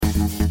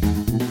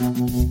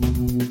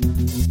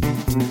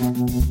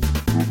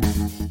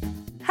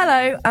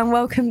Hello and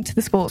welcome to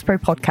the Sports Pro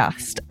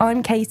podcast.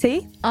 I'm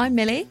Katie. I'm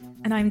Millie.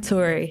 And I'm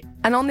Tori.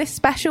 And on this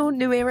special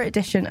New Era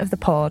edition of the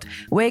pod,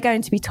 we're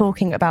going to be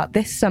talking about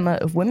this summer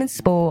of women's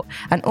sport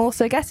and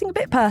also getting a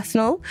bit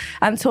personal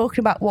and talking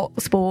about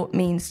what sport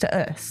means to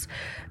us.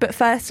 But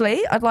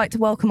firstly, I'd like to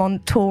welcome on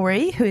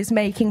Tori, who is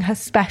making her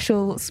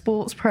special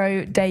Sports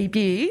Pro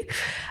debut.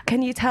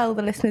 Can you tell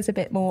the listeners a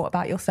bit more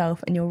about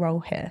yourself and your role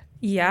here?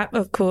 Yeah,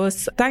 of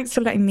course. Thanks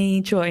for letting me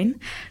join.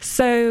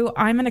 So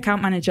I'm an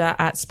account manager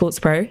at Sports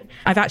Pro.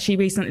 I've actually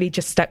recently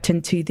just stepped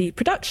into the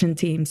production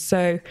team.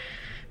 So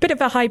bit of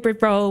a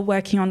hybrid role,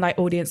 working on like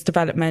audience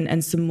development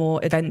and some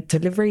more event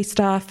delivery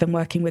stuff and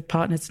working with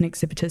partners and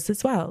exhibitors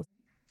as well.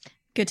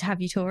 Good to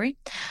have you, Tori.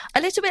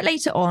 A little bit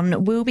later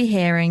on, we'll be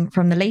hearing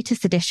from the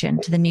latest addition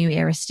to the New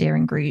Era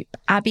steering group,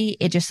 Abi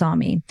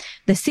Ijasanmi,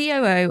 the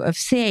COO of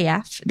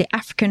CAF, the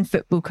African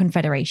Football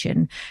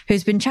Confederation,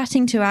 who's been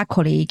chatting to our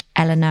colleague,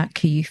 Elena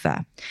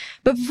Kouyoufa.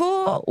 But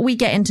before we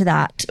get into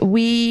that,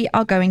 we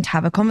are going to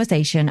have a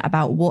conversation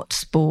about what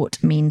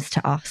sport means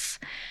to us.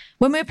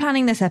 When we were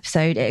planning this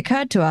episode, it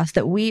occurred to us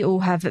that we all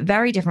have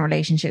very different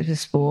relationships with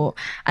sport,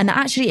 and that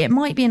actually it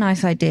might be a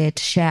nice idea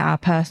to share our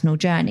personal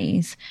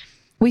journeys.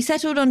 We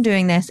settled on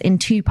doing this in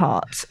two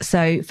parts.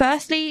 So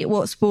firstly,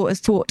 what sport has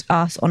taught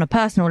us on a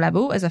personal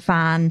level as a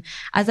fan,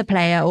 as a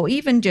player, or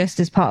even just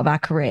as part of our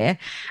career.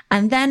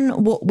 And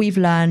then what we've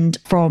learned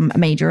from a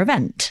major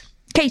event.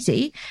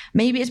 Katie,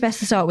 maybe it's best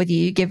to start with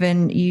you,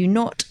 given you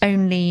not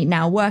only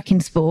now work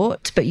in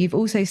sport, but you've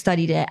also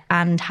studied it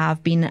and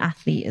have been an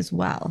athlete as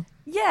well.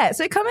 Yeah,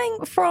 so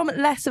coming from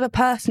less of a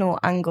personal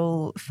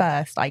angle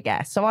first, I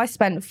guess. So I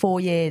spent 4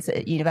 years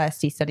at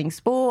university studying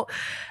sport,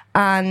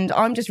 and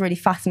I'm just really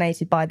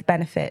fascinated by the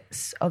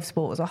benefits of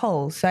sport as a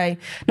whole. So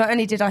not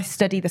only did I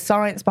study the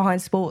science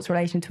behind sports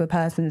relation to a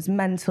person's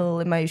mental,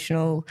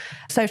 emotional,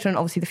 social, and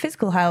obviously the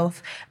physical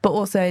health, but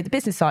also the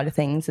business side of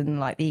things and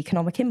like the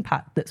economic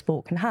impact that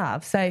sport can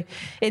have. So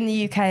in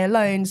the UK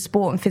alone,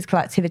 sport and physical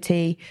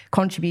activity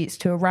contributes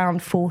to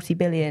around 40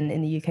 billion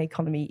in the UK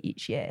economy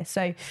each year.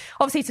 So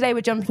obviously today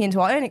we're jumping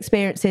into our own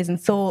experiences and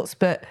thoughts,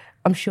 but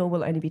I'm sure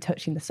we'll only be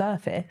touching the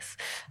surface.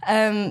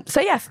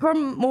 So yeah,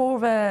 from more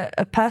of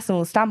a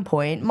personal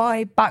standpoint,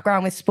 my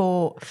background with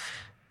sport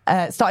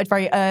started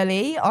very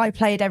early. I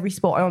played every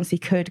sport I honestly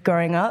could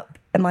growing up.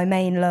 And my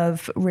main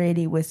love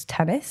really was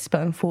tennis,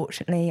 but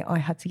unfortunately I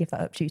had to give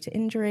that up due to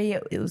injury.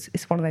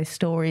 It's one of those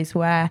stories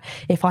where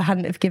if I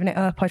hadn't have given it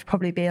up, I'd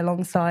probably be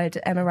alongside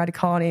Emma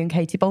Raducanu and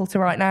Katie Bolter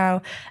right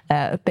now.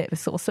 A bit of a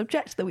sore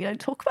subject that we don't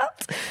talk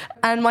about.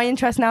 And my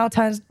interest now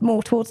turns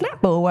more towards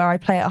netball, where I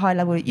play at a high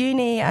level at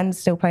uni and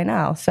still play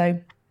now. So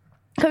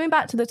coming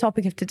back to the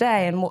topic of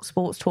today and what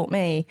sports taught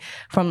me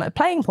from a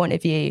playing point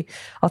of view,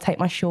 I'll take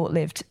my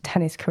short-lived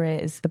tennis career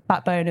as the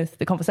backbone of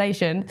the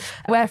conversation,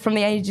 where from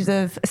the ages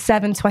of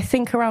 7 to I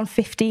think around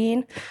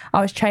 15,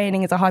 I was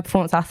training as a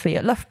high-performance athlete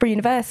at Loughborough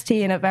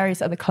University and at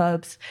various other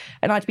clubs,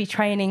 and I'd be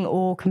training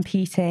or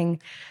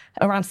competing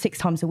around 6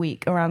 times a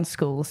week around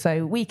school.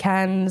 So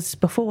weekends,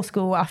 before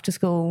school, after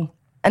school.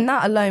 And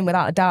that alone,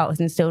 without a doubt, has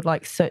instilled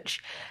like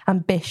such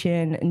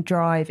ambition and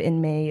drive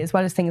in me, as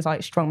well as things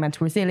like strong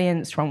mental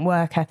resilience, strong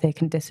work ethic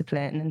and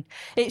discipline. And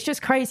it's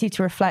just crazy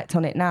to reflect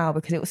on it now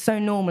because it was so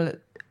normal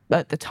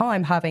at the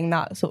time having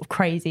that sort of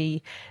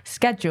crazy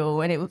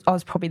schedule. And I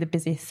was probably the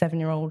busiest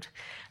 7-year-old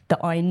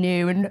that I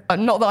knew, and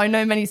not that I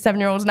know many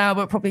 7-year-olds now,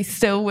 but probably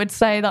still would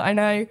say that I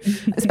know,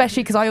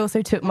 especially because I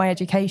also took my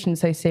education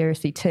so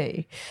seriously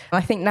too. I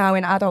think now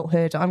in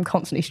adulthood, I'm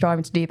constantly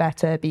striving to do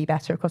better, be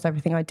better across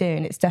everything I do,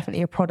 and it's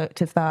definitely a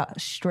product of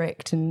that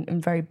strict and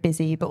very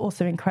busy, but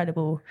also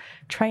incredible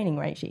training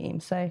regime.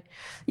 So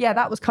yeah,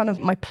 that was kind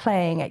of my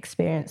playing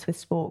experience with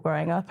sport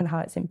growing up and how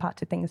it's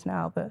impacted things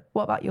now. But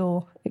what about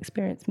your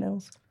experience,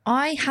 Mills?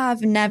 I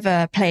have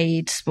never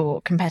played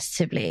sport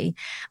competitively,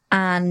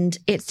 and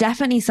it's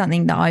definitely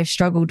something that I've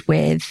struggled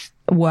with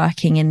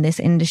working in this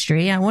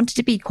industry. I wanted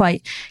to be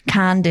quite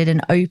candid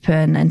and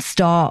open and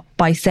start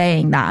by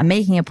saying that and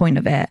making a point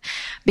of it,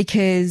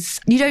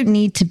 because you don't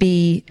need to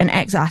be an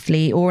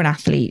ex-athlete or an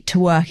athlete to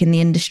work in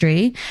the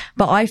industry.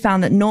 But I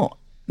found that not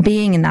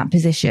being in that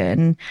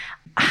position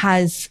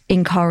has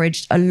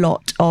encouraged a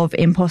lot of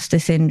imposter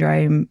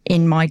syndrome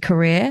in my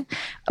career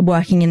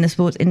working in the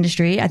sports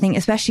industry. I think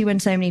especially when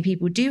so many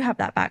people do have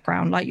that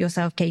background, like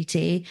yourself,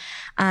 Katie,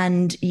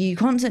 and you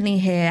constantly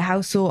hear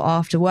how sought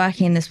after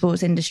working in the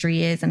sports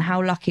industry is and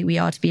how lucky we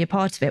are to be a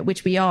part of it,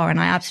 which we are, and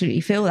I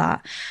absolutely feel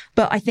that.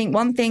 But I think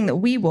one thing that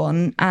we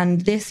want,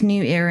 and this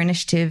New Era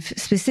initiative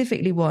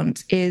specifically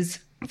wants, is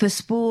for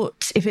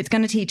sport, if it's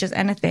going to teach us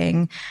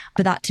anything,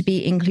 for that to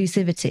be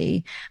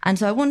inclusivity. And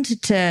so I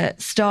wanted to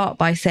start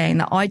by saying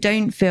that I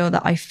don't feel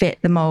that I fit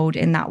the mold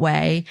in that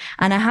way.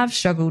 And I have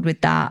struggled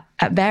with that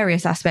at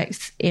various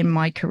aspects in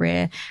my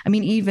career. I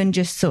mean, even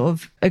just sort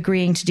of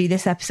agreeing to do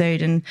this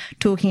episode and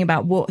talking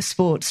about what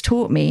sports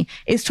taught me,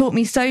 it's taught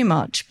me so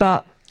much,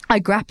 but I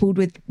grappled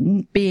with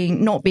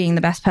not being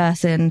the best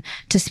person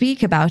to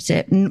speak about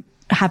it,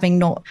 having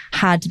not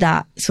had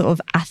that sort of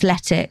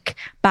athletic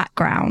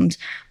background.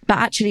 But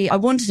actually, I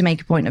wanted to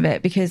make a point of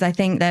it because I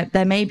think that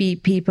there may be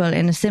people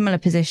in a similar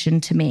position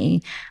to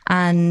me,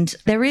 and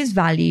there is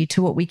value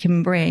to what we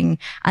can bring.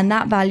 And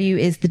that value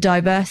is the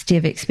diversity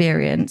of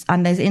experience,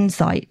 and there's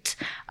insight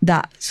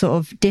that sort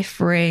of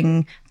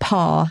differing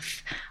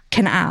path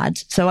can add.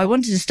 So I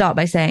wanted to start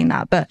by saying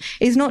that, but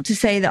it's not to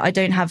say that I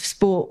don't have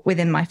sport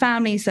within my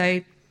family.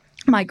 So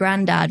my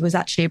granddad was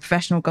actually a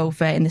professional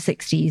golfer in the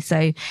 60s.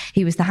 So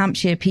he was the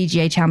Hampshire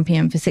PGA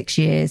champion for 6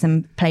 years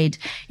and played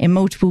in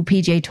multiple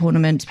PGA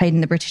tournaments, played in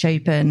the British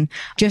Open,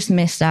 just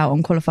missed out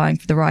on qualifying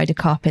for the Ryder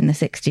Cup in the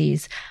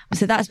 60s.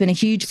 So that's been a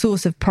huge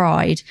source of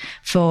pride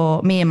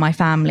for me and my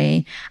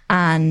family.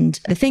 And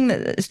the thing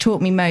that has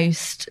taught me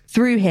most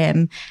through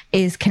him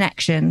is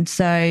connection.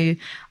 So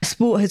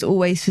sport has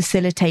always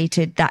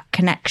facilitated that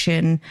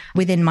connection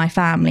within my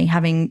family,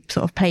 having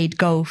sort of played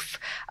golf,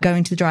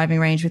 going to the driving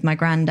range with my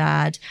granddad,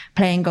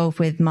 playing golf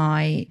with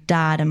my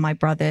dad and my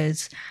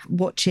brothers,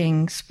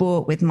 watching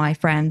sport with my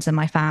friends and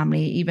my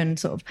family, even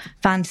sort of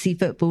fantasy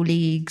football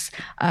leagues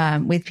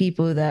with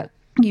people that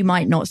you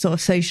might not sort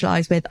of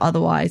socialize with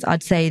otherwise.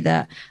 I'd say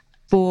that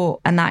sport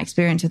and that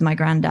experience with my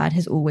granddad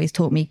has always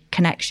taught me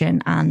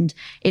connection, and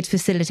it's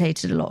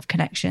facilitated a lot of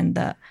connection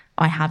that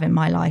I have in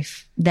my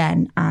life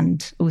then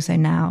and also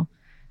now.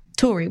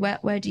 Tori,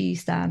 where do you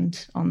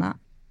stand on that?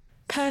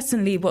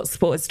 Personally, what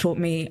sport has taught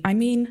me, I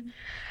mean,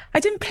 I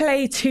didn't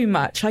play too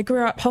much. I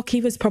grew up, hockey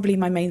was probably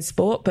my main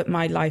sport, but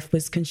my life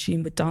was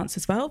consumed with dance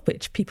as well,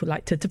 which people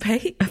like to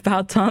debate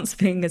about dance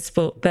being a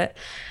sport. But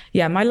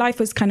yeah, my life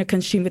was kind of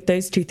consumed with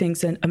those two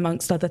things and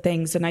amongst other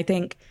things. And I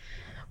think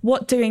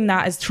what doing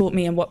that has taught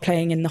me, and what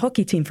playing in the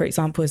hockey team, for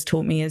example, has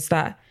taught me, is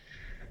that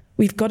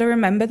we've got to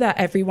remember that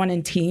everyone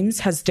in teams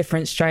has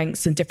different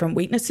strengths and different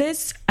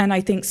weaknesses. And I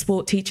think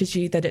sport teaches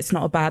you that it's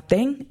not a bad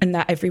thing and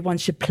that everyone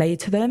should play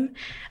to them.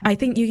 I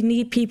think you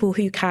need people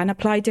who can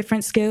apply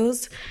different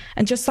skills,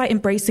 and just like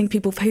embracing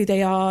people for who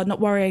they are, not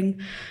worrying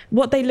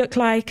what they look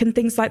like and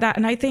things like that.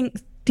 And I think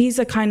these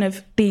are kind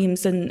of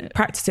themes and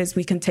practices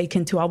we can take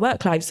into our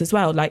work lives as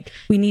well. Like,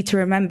 we need to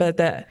remember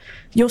that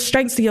your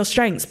strengths are your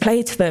strengths,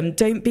 play to them.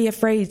 Don't be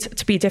afraid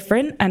to be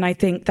different. And I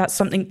think that's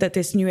something that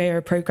this New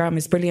Era program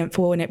is brilliant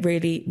for. And it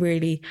really,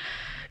 really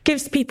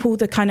gives people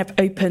the kind of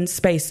open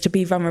space to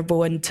be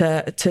vulnerable and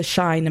to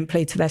shine and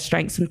play to their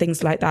strengths and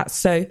things like that.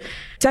 So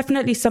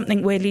definitely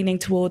something we're leaning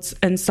towards,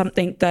 and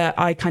something that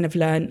I kind of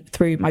learned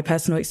through my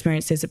personal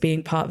experiences of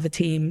being part of a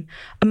team,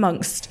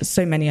 amongst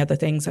so many other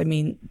things. I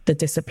mean, the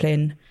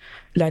discipline,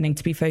 learning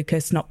to be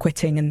focused, not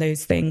quitting, and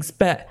those things.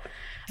 But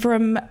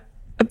from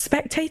a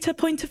spectator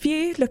point of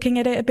view, looking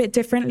at it a bit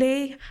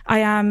differently, I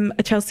am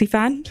a Chelsea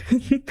fan.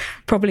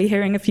 Probably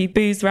hearing a few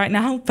boos right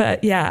now,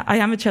 but yeah, I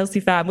am a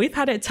Chelsea fan. We've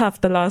had it tough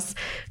the last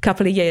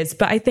couple of years,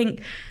 but I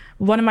think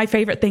one of my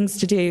favorite things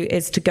to do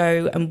is to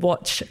go and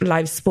watch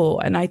live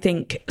sport. And I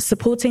think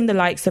supporting the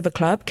likes of a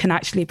club can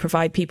actually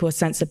provide people a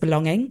sense of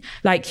belonging.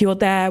 Like, you're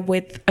there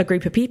with a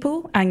group of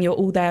people and you're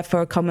all there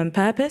for a common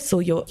purpose,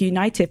 or you're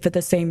united for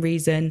the same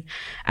reason.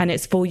 And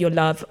it's for your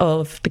love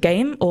of the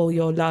game or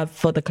your love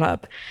for the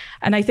club.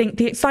 And I think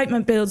the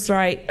excitement builds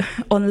right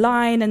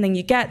online, and then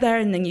you get there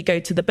and then you go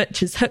to the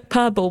Butcher's Hook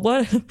pub or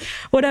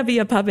whatever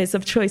your pub is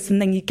of choice.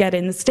 And then you get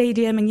in the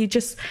stadium and you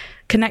just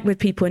connect with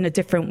people in a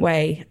different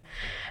way.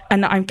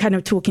 And I'm kind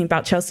of talking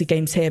about Chelsea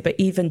games here, but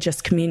even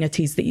just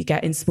communities that you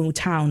get in small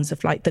towns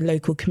of like the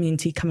local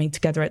community coming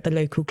together at the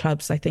local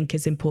clubs, I think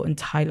is important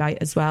to highlight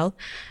as well.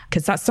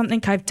 Because that's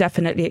something I've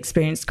definitely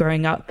experienced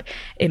growing up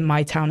in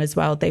my town as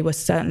well. They were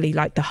certainly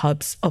like the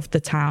hubs of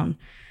the town.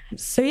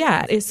 So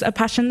yeah, it's a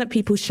passion that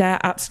people share,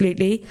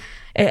 absolutely.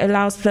 It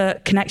allows for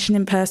connection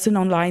in person,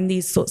 online,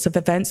 these sorts of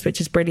events, which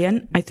is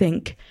brilliant. I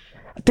think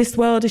this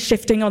world is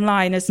shifting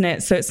online, isn't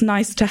it? So it's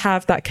nice to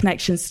have that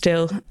connection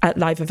still at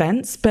live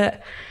events,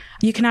 but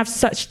you can have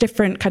such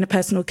different kind of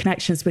personal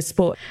connections with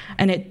sport,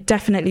 and it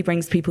definitely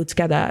brings people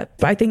together.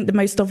 But I think the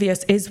most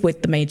obvious is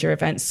with the major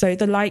events. So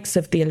the likes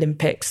of the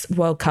Olympics,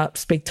 World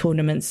Cups, big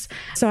tournaments.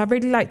 So I'd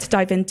really like to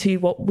dive into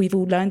what we've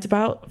all learned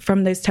about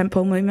from those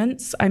tentpole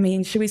moments. I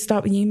mean, should we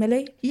start with you,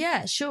 Millie?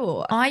 Yeah,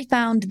 sure. I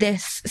found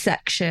this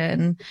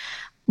section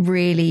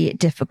really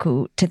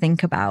difficult to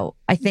think about.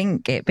 I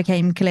think it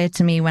became clear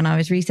to me when I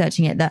was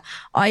researching it that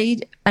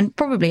and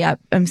probably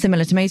I'm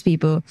similar to most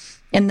people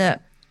in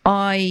that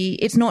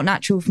it's not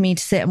natural for me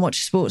to sit and watch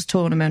a sports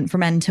tournament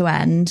from end to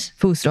end,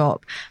 full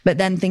stop, but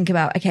then think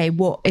about, okay,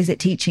 what is it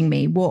teaching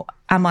me? What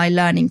am I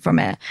learning from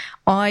it?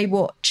 I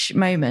watch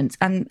moments,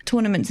 and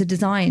tournaments are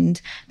designed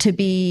to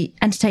be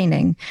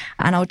entertaining,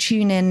 and I'll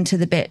tune in to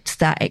the bits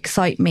that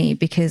excite me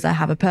because I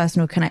have a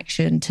personal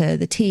connection to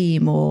the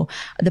team or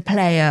the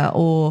player,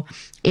 or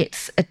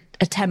it's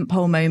a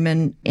tentpole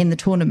moment in the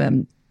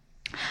tournament.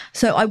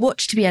 So I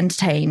watch to be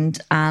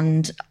entertained,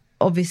 and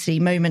obviously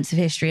moments of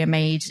history are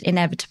made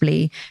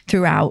inevitably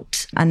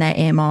throughout, and they're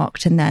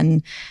earmarked, and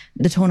then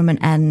the tournament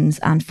ends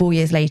and 4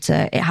 years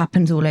later it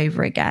happens all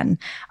over again.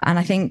 And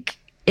I think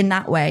in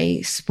that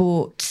way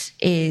sport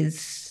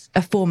is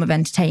a form of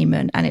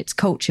entertainment, and it's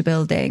culture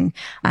building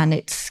and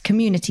it's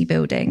community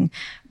building.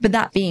 But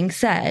that being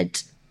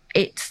said,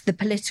 it's the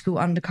political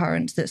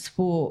undercurrents that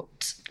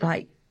sport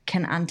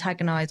can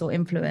antagonize or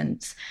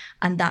influence,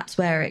 and that's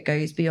where it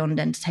goes beyond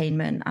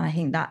entertainment. And I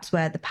think that's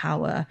where the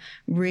power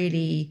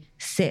really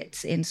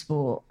sits in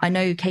sport. I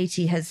know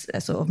Katie has a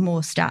sort of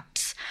more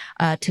stats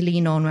to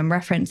lean on when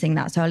referencing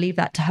that, so I'll leave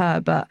that to her.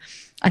 But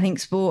I think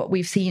sport,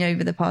 we've seen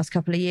over the past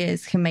couple of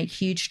years, can make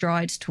huge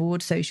strides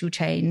towards social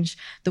change.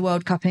 The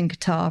World Cup in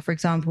Qatar, for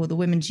example, the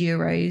Women's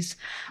Euros,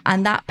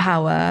 and that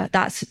power,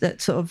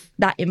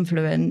 that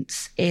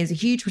influence is a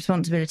huge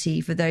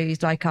responsibility for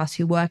those like us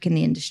who work in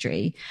the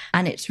industry.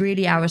 And it's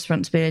really our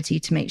responsibility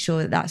to make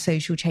sure that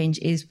social change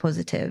is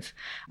positive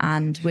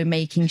and we're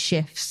making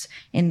shifts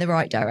in the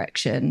right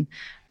direction.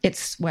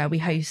 It's where we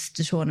host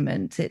the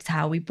tournaments. It's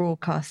how we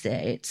broadcast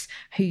it. It's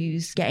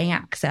who's getting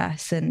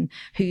access and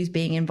who's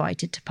being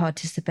invited to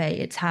participate.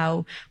 It's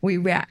how we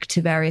react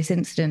to various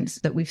incidents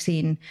that we've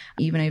seen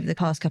even over the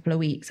past couple of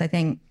weeks. I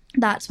think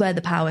that's where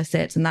the power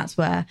sits, and that's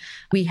where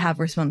we have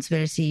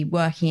responsibility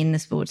working in the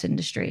sports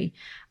industry.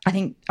 I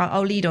think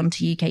I'll lead on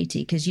to you,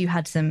 Katie, because you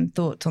had some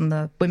thoughts on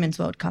the Women's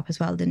World Cup as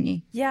well, didn't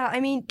you? Yeah, I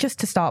mean, just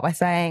to start by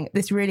saying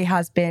this really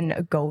has been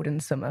a golden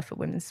summer for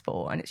women's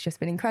sport, and it's just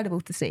been incredible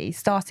to see,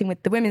 starting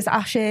with the Women's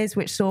Ashes,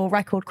 which saw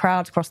record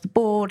crowds across the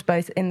board,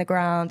 both in the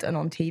ground and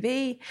on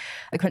TV.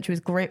 The country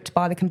was gripped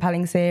by the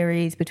compelling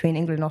series between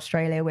England and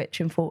Australia, which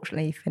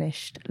unfortunately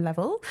finished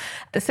level.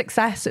 The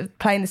success of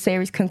playing the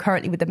series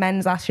concurrently with the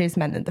Men's Ashes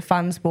meant that the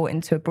fans bought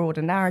into a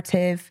broader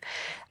narrative.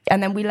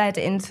 And then we led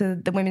into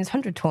the Women's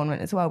 100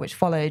 tournament as well, which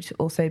followed,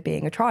 also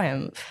being a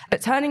triumph.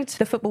 But turning to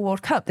the Football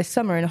World Cup this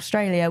summer in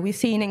Australia, we've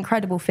seen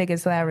incredible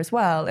figures there as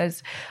well,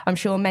 as I'm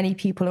sure many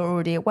people are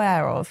already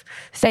aware of.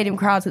 Stadium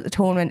crowds at the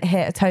tournament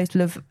hit a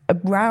total of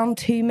around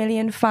 2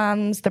 million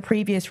fans. The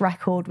previous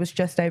record was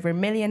just over 1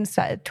 million,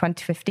 set at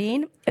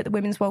 2015 at the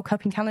Women's World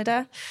Cup in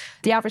Canada.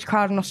 The average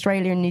crowd in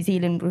Australia and New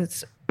Zealand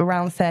was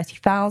around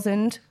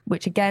 30,000,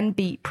 which again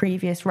beat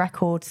previous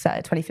records set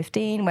at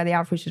 2015, where the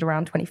average was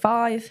around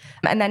 25.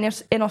 And then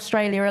in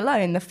Australia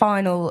alone, the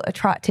final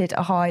attracted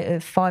a high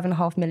of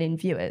 5.5 million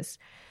viewers.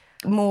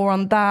 More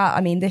on that,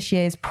 I mean, this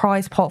year's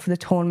prize pot for the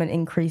tournament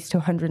increased to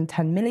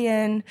 110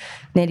 million,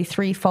 nearly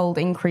threefold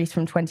increase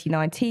from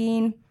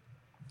 2019.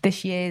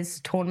 This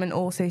year's tournament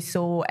also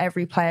saw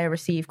every player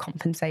receive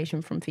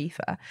compensation from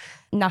FIFA.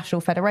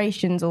 National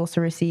federations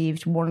also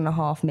received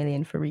 1.5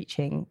 million for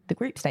reaching the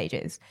group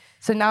stages.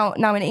 So now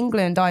in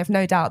England, I have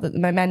no doubt that the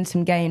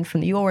momentum gained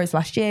from the Euros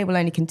last year will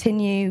only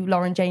continue.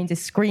 Lauren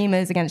James's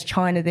screamers against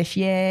China this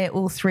year,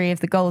 all three of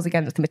the goals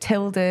against the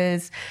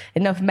Matildas,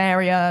 enough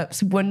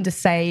Mary-ups, wonder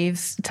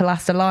saves to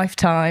last a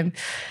lifetime.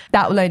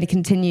 That will only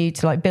continue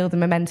to build the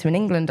momentum in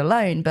England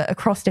alone, but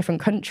across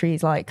different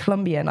countries like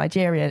Colombia,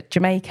 Nigeria,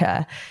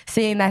 Jamaica,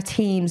 seeing their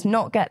teams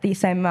not get the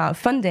same amount of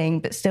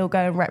funding, but still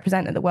go and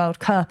represent at the World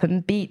Cup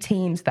and beat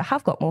teams that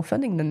have got more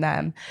funding than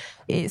them,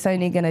 it's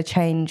only going to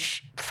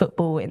change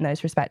football in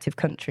those respective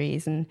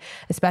countries. And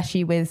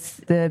especially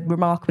with the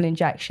remarkable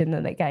injection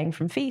that they're getting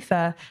from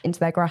FIFA into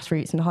their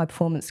grassroots and high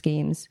performance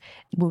schemes,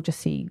 we'll just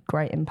see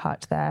great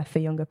impact there for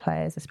younger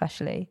players,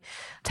 especially.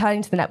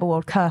 Turning to the Netball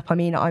World Cup, I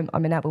mean, I'm a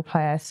netball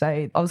player,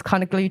 so I was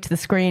kind of glued to the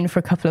screen for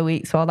a couple of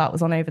weeks while that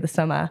was on over the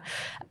summer.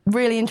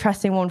 Really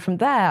interesting one from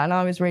there, and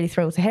I was really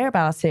thrilled to hear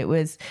about it,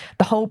 was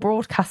the whole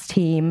broadcast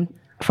team,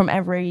 from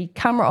every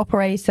camera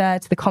operator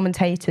to the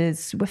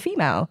commentators, were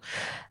female.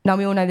 Now,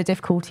 we all know the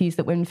difficulties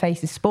that women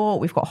face in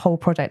sport. We've got a whole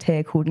project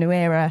here called New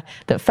Era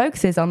that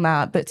focuses on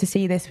that, but to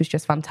see this was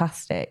just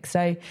fantastic. So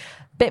a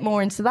bit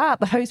more into that,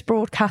 the host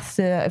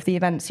broadcaster of the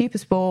event,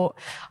 Supersport,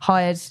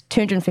 hired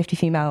 250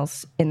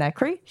 females in their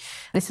crew.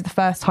 This is the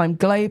first time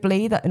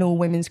globally that an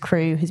all-women's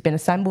crew has been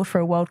assembled for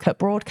a World Cup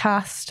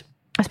broadcast.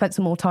 I spent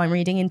some more time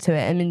reading into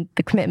it, and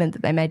the commitment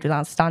that they made was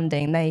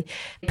outstanding. They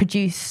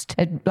produced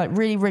a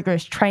really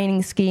rigorous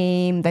training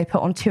scheme. They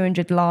put on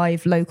 200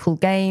 live local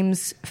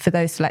games for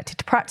those selected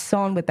to practice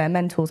on with their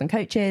mentors and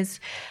coaches,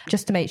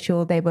 just to make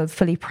sure they were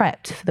fully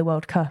prepped for the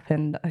World Cup.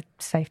 And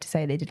it's safe to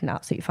say they did an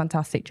absolutely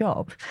fantastic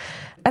job.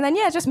 And then,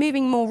 just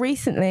moving more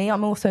recently,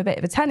 I'm also a bit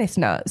of a tennis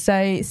nut.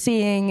 So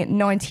seeing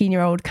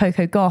 19-year-old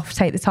Coco Gauff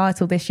take the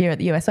title this year at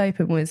the US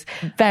Open was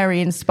very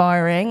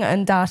inspiring,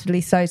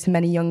 undoubtedly so to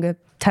many younger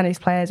tennis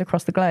players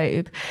across the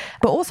globe.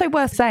 But also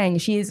worth saying,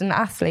 she is an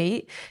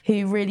athlete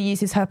who really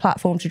uses her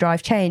platform to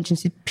drive change,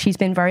 and she's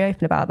been very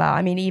open about that.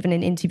 I mean, even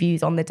in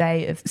interviews on the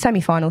day of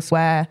semi-finals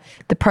where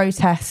the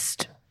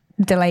protest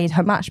delayed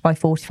her match by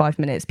 45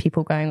 minutes,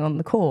 people going on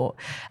the court.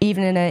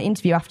 Even in an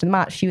interview after the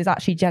match, she was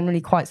actually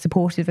generally quite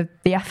supportive of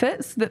the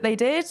efforts that they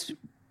did.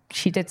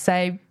 She did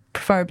say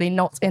preferably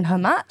not in her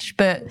match,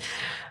 but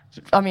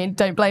I mean,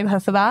 don't blame her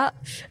for that.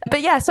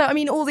 But so I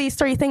mean, all these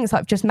three things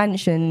I've just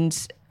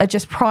mentioned are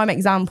just prime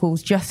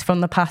examples just from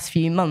the past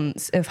few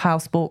months of how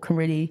sport can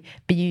really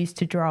be used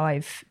to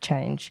drive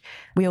change.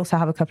 We also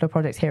have a couple of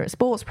projects here at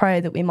Sports Pro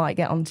that we might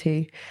get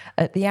onto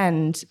at the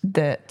end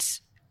that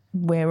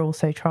we're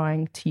also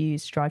trying to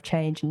use to drive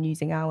change and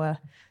using our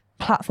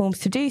platforms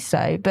to do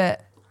so.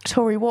 But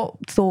Tori, what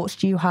thoughts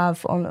do you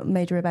have on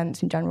major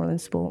events in general in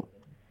sport?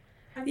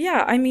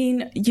 Yeah, I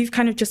mean, you've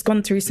kind of just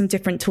gone through some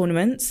different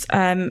tournaments.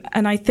 And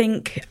I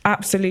think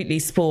absolutely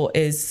sport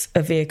is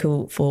a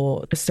vehicle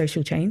for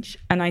social change.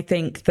 And I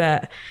think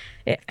that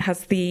it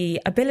has the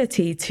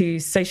ability to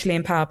socially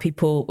empower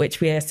people,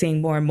 which we are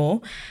seeing more and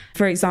more.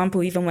 For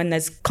example, even when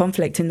there's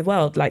conflict in the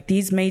world, like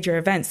these major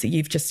events that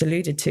you've just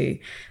alluded to,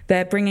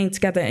 they're bringing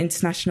together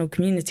international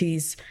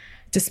communities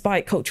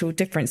despite cultural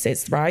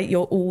differences, right?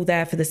 You're all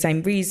there for the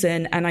same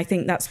reason. And I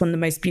think that's one of the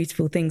most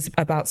beautiful things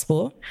about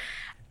sport.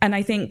 And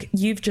I think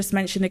you've just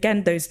mentioned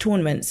again, those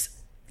tournaments,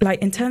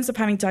 like in terms of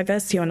having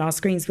diversity on our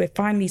screens, we're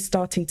finally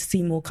starting to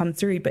see more come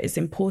through, but it's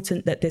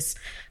important that this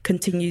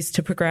continues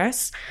to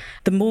progress.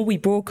 The more we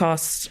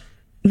broadcast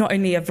not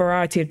only a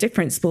variety of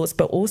different sports,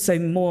 but also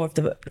more of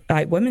the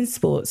women's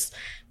sports,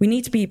 we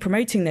need to be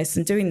promoting this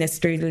and doing this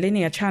through the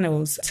linear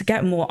channels to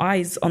get more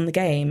eyes on the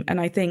game. And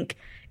I think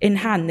in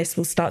hand, this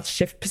will start to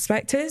shift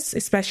perspectives,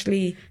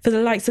 especially for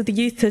the likes of the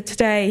youth of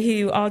today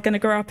who are going to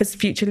grow up as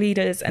future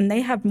leaders, and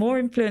they have more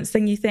influence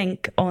than you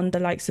think on the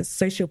likes of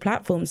social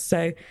platforms.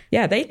 So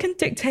yeah, they can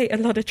dictate a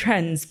lot of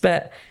trends.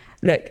 But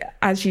look,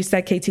 as you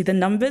said, Katie, the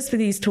numbers for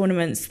these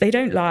tournaments, they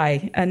don't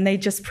lie. And they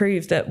just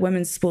prove that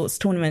women's sports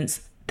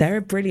tournaments, they're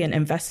a brilliant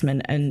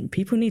investment and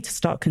people need to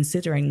start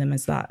considering them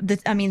as that. The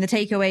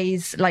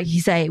takeaways, like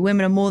you say,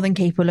 women are more than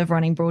capable of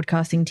running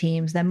broadcasting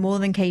teams. They're more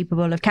than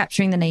capable of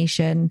capturing the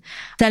nation,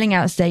 selling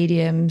out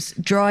stadiums,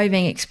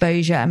 driving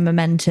exposure and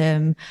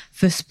momentum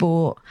for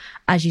sport.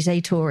 As you say,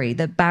 Tori,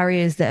 the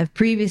barriers that have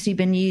previously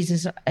been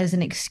used as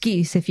an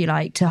excuse, if you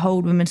like, to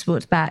hold women's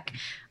sports back,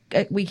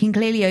 we can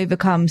clearly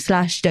overcome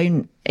 /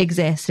 don't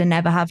exist and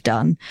never have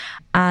done.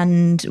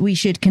 And we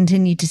should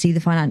continue to see the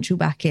financial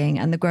backing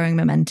and the growing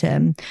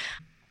momentum.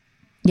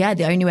 Yeah,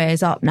 the only way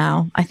is up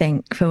now, I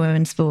think, for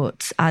women's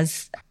sports.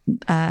 As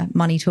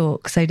money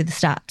talks, so do the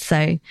stats.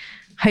 So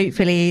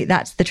hopefully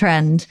that's the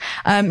trend.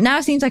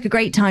 Now seems like a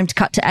great time to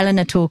cut to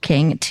Elena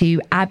talking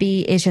to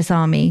Abi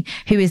Ijasanmi,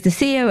 who is the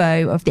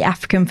COO of the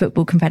African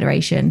Football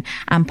Confederation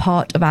and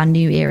part of our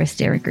New Era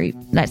steering group.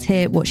 Let's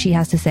hear what she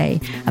has to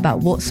say about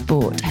what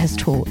sport has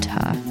taught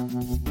her.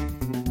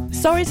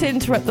 Sorry to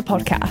interrupt the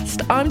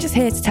podcast. I'm just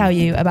here to tell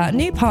you about a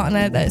new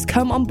partner that has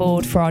come on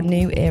board for our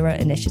New Era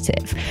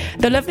initiative.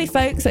 The lovely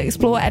folks at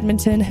Explore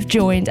Edmonton have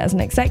joined as an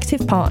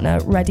executive partner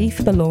ready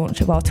for the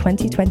launch of our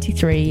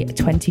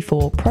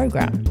 2023-24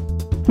 programme.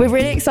 We're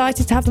really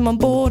excited to have them on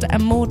board,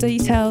 and more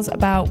details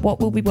about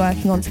what we'll be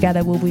working on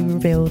together will be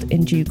revealed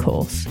in due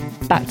course.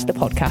 Back to the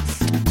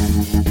podcast.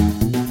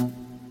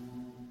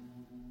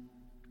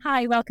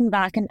 Hi, welcome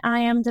back, and I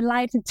am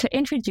delighted to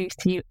introduce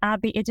to you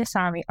Abi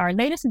Ijasanmi, our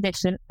latest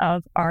edition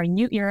of our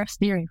New Era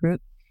steering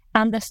group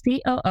and the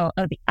COO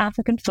of the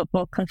African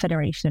Football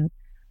Confederation.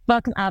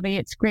 Welcome, Abi.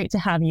 It's great to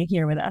have you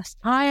here with us.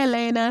 Hi,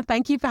 Elena.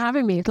 Thank you for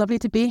having me. It's lovely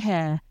to be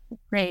here.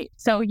 Great.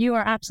 So you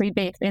are actually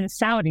based in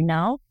Saudi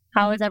now.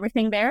 How is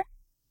everything there?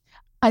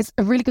 It's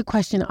a really good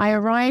question. I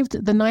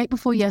arrived the night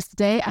before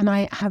yesterday and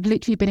I have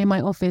literally been in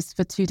my office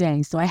for 2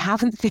 days. So I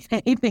haven't seen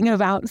anything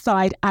of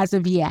outside as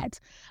of yet.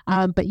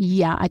 But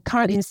yeah, I'm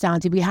currently in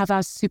Saudi. We have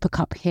our Super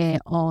Cup here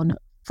on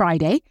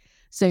Friday.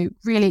 So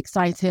really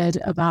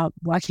excited about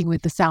working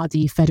with the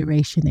Saudi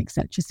Federation,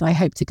 etc. So I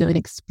hope to go and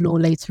explore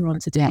later on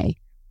today.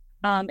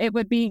 It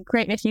would be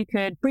great if you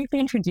could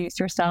briefly introduce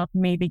yourself,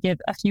 maybe give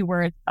a few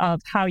words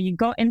of how you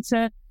got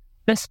into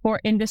the sport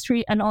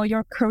industry and all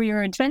your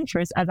career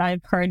adventures, as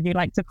I've heard you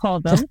like to call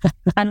them,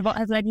 and what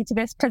has led you to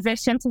this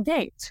position to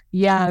date.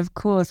 Yeah, of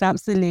course,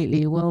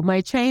 absolutely. Well,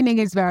 my training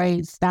is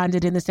very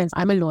standard in the sense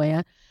I'm a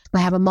lawyer. I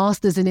have a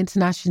master's in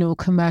international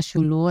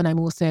commercial law, and I'm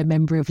also a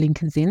member of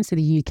Lincoln's Inn, so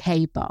the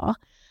UK bar.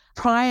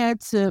 Prior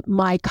to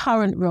my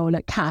current role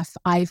at CAS,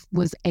 I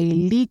was a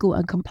legal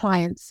and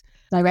compliance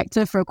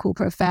director for a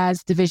corporate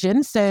affairs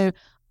division. So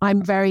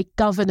I'm very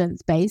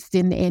governance-based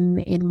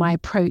in my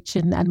approach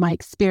and my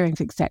experience,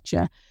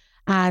 etc.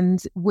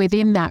 And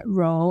within that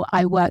role,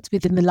 I worked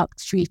within the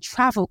luxury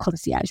travel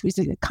concierge, which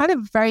is a kind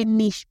of very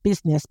niche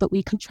business, but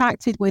we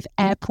contracted with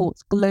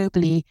airports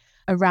globally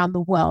around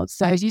the world.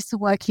 So I was used to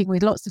working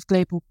with lots of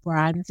global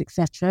brands,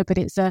 etc. But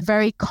it's a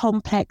very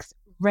complex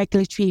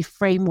regulatory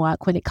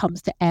framework when it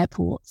comes to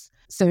airports.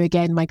 So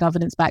again, my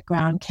governance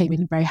background came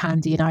in very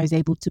handy and I was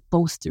able to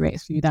bolster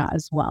it through that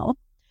as well.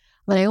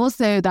 But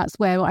that's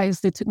where I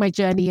also took my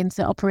journey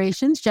into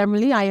operations.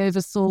 Generally, I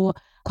oversaw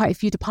quite a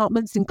few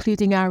departments,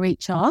 including our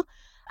HR.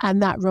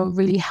 And that role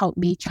really helped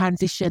me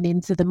transition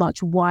into the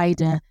much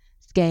wider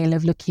scale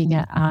of looking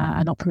at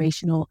an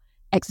operational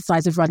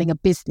exercise of running a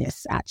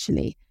business,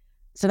 actually.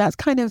 So that's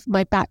kind of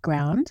my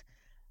background.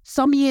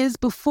 Some years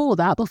before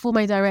that, before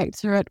my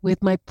directorate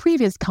with my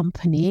previous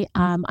company,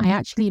 I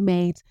actually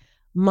made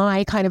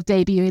my kind of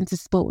debut into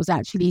sport was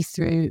actually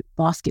through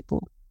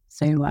basketball.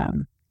 So a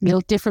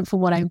little different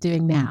from what I'm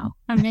doing now.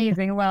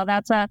 Amazing. Well,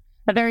 that's a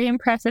very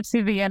impressive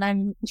CV, and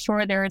I'm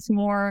sure there's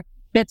more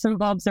bits and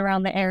bobs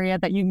around the area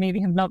that you maybe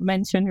have not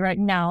mentioned right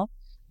now.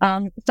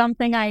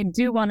 Something I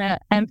do want to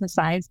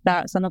emphasize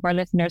that some of our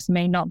listeners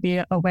may not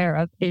be aware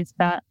of is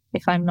that,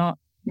 if I'm not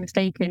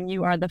mistaken,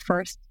 you are the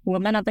first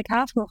woman at the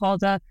CAF who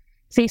holds a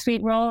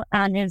C-suite role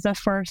and is the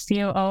first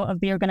COO of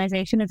the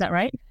organization. Is that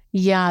right?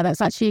 Yeah,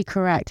 that's actually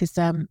correct. It's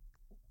a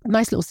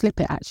nice little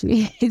snippet,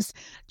 actually. It's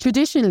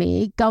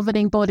traditionally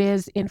governing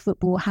bodies in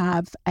football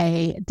have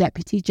a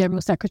deputy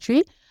general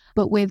secretary.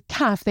 But with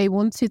CAF, they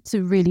wanted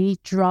to really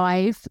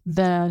drive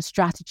the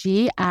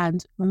strategy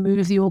and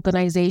move the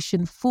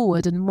organization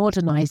forward and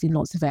modernize in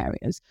lots of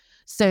areas.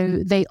 So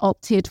they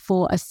opted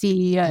for a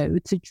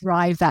CEO to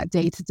drive that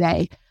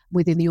day-to-day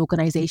within the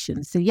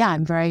organization. So yeah,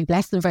 I'm very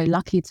blessed and very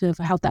lucky to have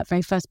held that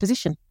very first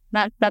position.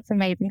 That's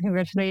amazing.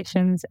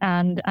 Congratulations.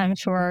 And I'm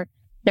sure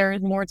there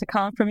is more to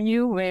come from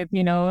you with,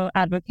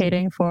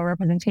 advocating for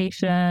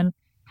representation,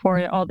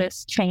 for all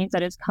this change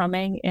that is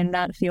coming in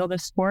that field of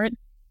sport.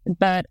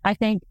 But I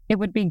think it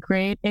would be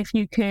great if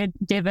you could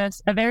give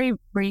us a very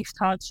brief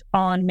touch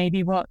on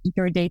maybe what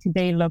your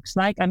day-to-day looks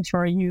like. I'm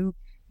sure you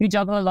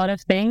juggle a lot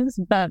of things,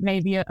 but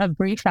maybe a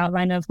brief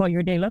outline of what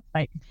your day looks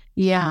like.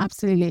 Yeah,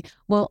 absolutely.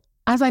 Well,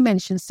 as I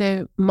mentioned,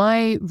 so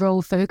my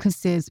role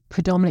focuses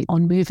predominantly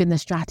on moving the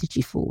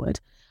strategy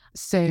forward.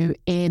 So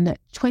in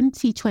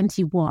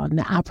 2021,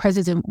 our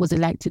president was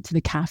elected to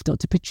the CAF,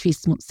 Dr.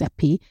 Patrice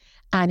Motsepe,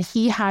 and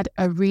he had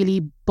a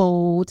really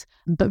bold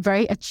but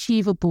very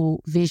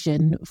achievable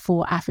vision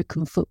for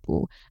African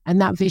football.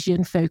 And that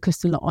vision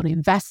focused a lot on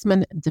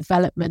investment,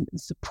 development and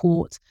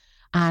support,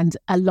 and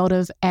a lot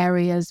of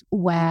areas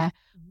where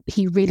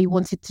he really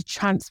wanted to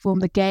transform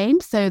the game.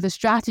 So the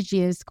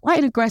strategy is quite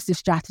an aggressive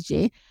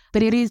strategy,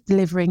 but it is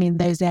delivering in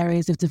those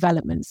areas of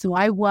development. So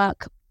I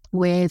work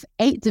with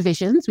 8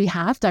 divisions. We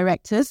have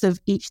directors of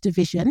each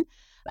division,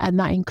 and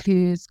that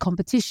includes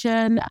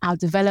competition, our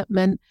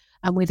development,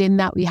 and within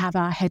that we have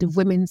our head of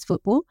women's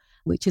football,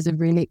 which is a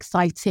really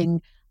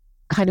exciting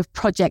kind of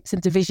project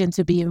and division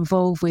to be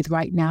involved with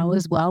right now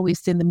as well. We've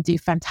seen them do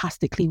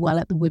fantastically well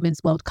at the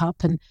Women's World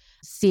Cup and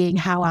seeing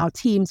how our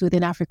teams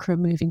within Africa are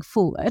moving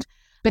forward.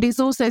 But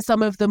it's also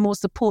some of the more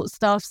support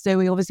stuff. So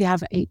we obviously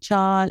have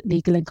HR,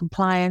 legal and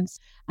compliance,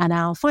 and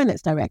our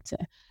finance director.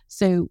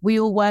 So we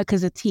all work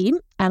as a team,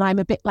 and I'm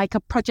a bit like a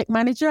project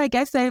manager, I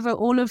guess, over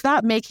all of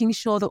that, making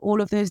sure that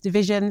all of those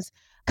divisions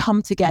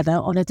come together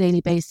on a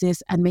daily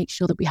basis and make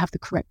sure that we have the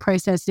correct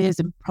processes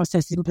and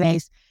processes in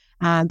place,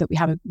 and that we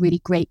have a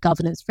really great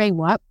governance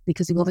framework,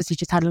 because we've obviously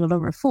just had a lot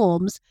of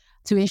reforms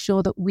to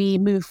ensure that we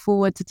move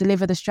forward to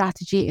deliver the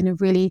strategy in a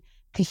really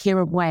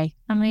coherent way.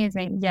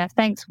 Amazing. Yeah,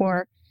 thanks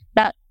for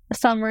that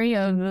summary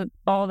of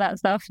all that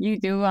stuff you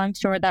do. I'm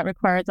sure that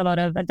requires a lot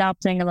of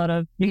adapting, a lot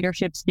of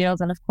leadership skills,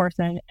 and of course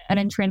an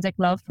intrinsic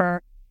love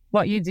for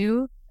what you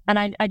do. And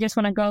I just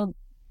want to go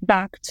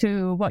back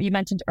to what you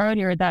mentioned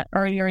earlier, that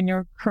earlier in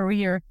your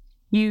career,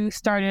 you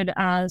started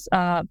as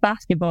a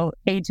basketball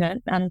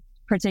agent and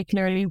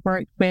particularly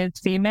worked with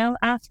female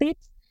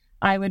athletes.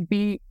 I would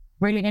be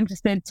really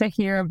interested to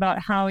hear about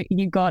how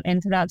you got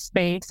into that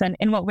space and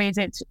in what ways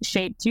it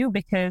shaped you,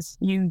 because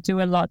you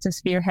do a lot to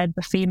spearhead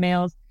the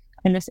females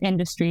in this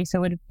industry.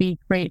 So it would be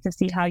great to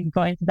see how you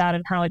got into that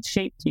and how it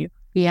shaped you.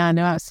 Yeah,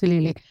 no,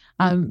 absolutely.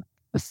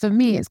 For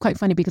me, it's quite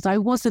funny because I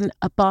wasn't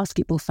a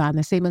basketball fan,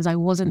 the same as I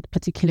wasn't a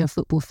particular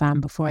football fan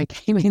before I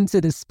came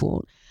into the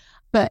sport.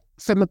 But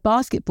from a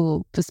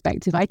basketball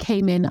perspective, I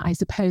came in, I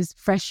suppose,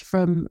 fresh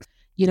from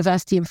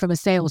university and from a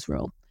sales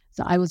role.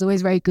 So I was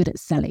always very good at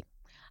selling.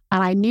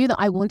 And I knew that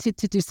I wanted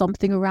to do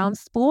something around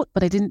sport,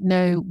 but I didn't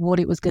know what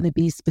it was going to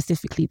be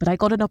specifically. But I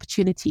got an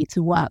opportunity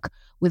to work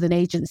with an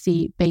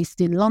agency based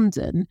in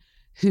London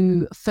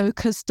who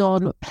focused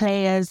on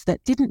players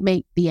that didn't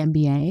make the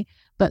NBA,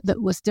 but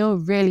that were still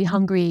really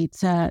hungry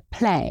to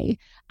play.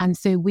 And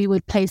so we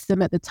would place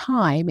them at the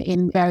time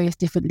in various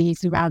different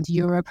leagues around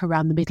Europe,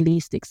 around the Middle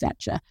East,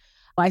 etc.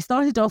 I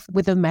started off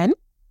with the men.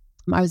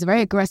 I was a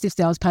very aggressive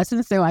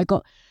salesperson, so I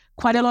got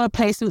quite a lot of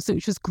placements,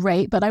 which was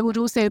great, but I would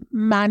also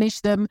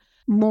manage them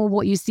more.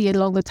 What you see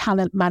along the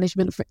talent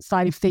management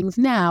side of things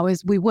now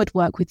is we would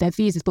work with their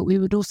visas, but we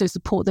would also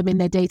support them in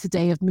their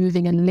day-to-day of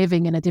moving and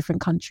living in a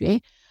different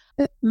country.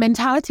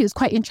 Mentality was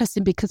quite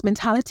interesting because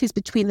mentalities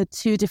between the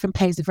two different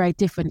players are very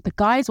different. The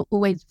guys were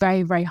always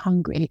very, very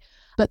hungry,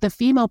 but the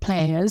female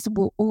players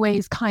were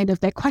always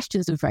their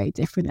questions were very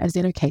different, as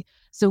in, okay,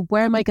 so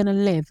where am I going to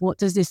live? What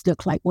does this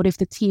look like? What if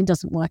the team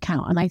doesn't work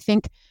out? And I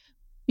think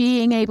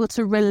being able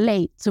to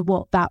relate to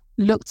what that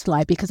looked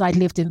like, because I'd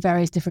lived in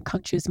various different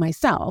countries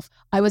myself,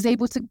 I was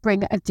able to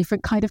bring a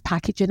different kind of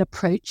package and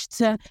approach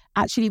to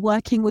actually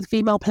working with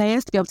female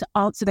players to be able to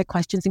answer their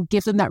questions and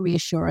give them that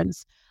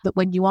reassurance that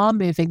when you are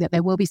moving, that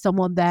there will be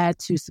someone there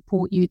to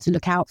support you, to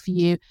look out for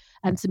you,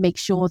 and to make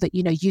sure that,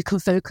 you can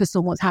focus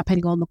on what's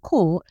happening on the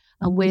court,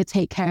 and we'll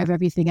take care of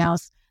everything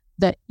else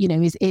that,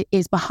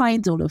 is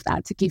behind all of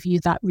that to give you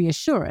that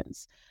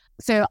reassurance.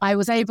 So I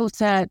was able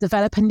to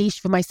develop a niche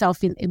for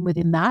myself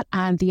within that,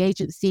 and the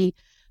agency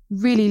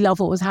really loved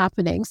what was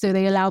happening. So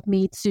they allowed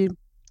me to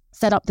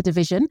set up the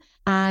division,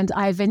 and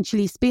I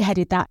eventually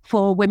spearheaded that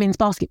for women's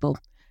basketball.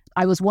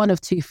 I was one of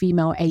 2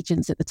 female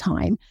agents at the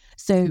time,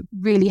 so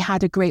really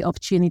had a great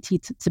opportunity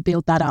to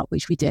build that up,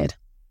 which we did.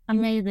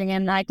 Amazing.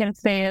 And I can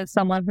say, as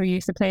someone who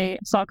used to play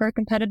soccer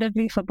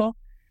competitively, football,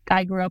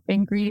 I grew up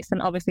in Greece,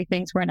 and obviously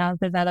things weren't as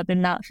developed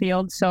in that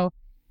field. So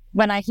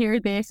when I hear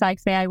this, I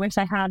say I wish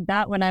I had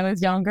that when I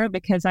was younger,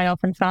 because I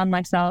often found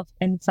myself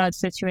in such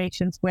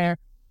situations where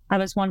I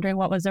was wondering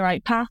what was the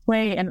right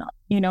pathway. And,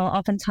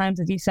 oftentimes,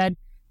 as you said,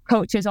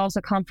 coaches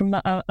also come from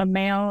a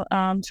male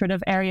sort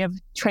of area of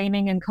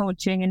training and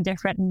coaching and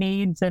different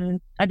needs and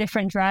a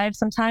different drive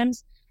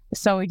sometimes.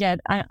 So yeah,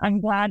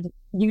 I'm glad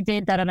you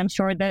did that. And I'm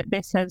sure that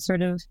this has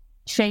sort of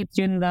shaped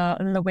you in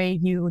the way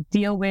you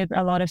deal with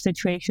a lot of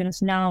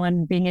situations now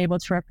and being able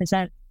to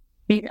represent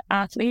the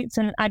athletes.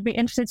 And I'd be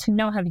interested to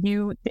know,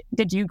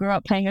 did you grow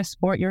up playing a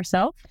sport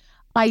yourself?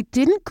 I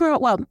didn't grow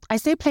up, well, I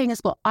say playing a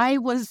sport. I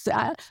was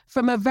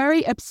from a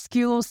very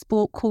obscure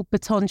sport called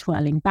baton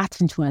twirling.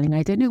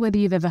 I don't know whether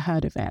you've ever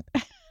heard of it.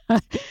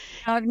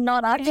 I've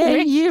not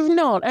actually. You've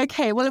not?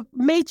 Okay, well,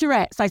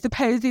 majorettes, I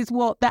suppose, is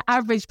what the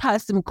average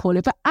person would call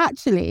it. But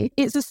actually,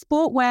 it's a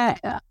sport where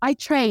I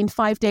trained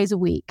 5 days a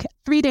week,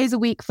 3 days a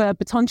week for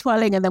baton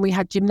twirling, and then we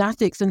had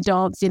gymnastics and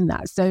dance in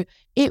that. So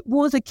it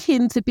was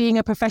akin to being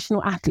a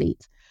professional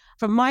athlete.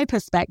 From my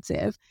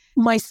perspective,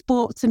 my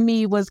sport to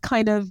me was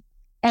kind of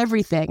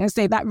everything. I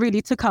say that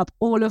really took up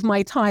all of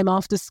my time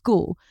after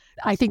school.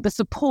 I think the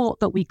support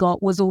that we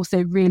got was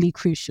also really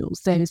crucial.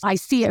 So I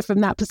see it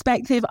from that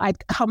perspective.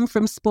 I'd come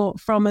from sport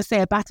from, a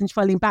baton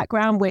twirling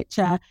background, which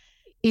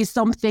is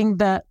something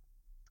that,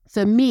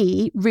 for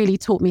me, really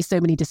taught me so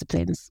many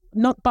disciplines.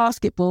 Not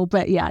basketball,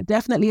 but yeah,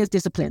 definitely as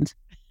disciplined.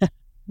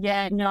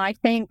 Yeah, no, I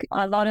think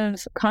a lot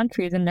of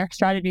countries and their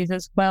strategies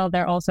as well,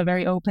 they're also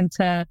very open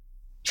to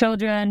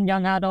children,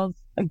 young adults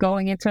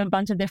going into a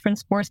bunch of different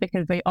sports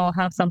because they all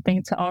have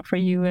something to offer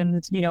you,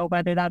 and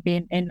whether that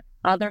be in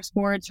other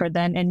sports or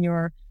then in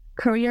your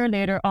career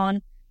later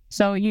on.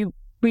 So you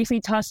briefly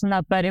touched on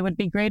that, but it would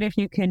be great if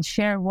you could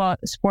share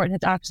what sport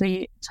has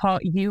actually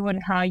taught you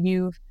and how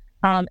you've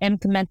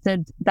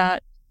implemented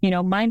that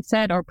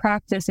mindset or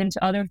practice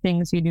into other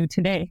things you do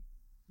today.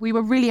 We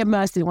were really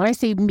immersed in, when I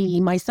say me,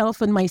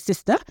 myself and my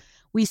sister,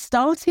 we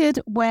started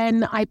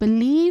when I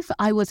believe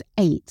I was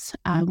 8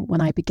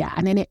 when I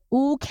began. And it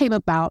all came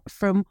about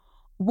from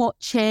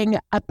watching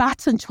a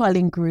baton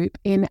twirling group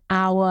in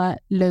our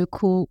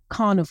local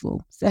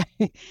carnival. So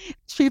a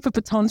troop of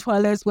baton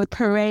twirlers would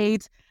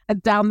parade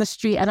down the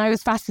street, and I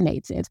was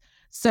fascinated.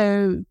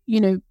 So,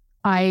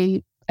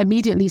 I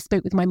immediately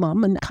spoke with my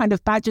mum and kind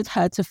of badgered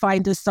her to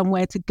find us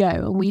somewhere to go.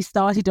 And we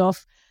started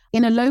off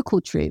in a local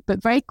troupe,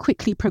 but very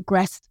quickly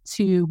progressed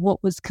to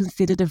what was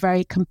considered a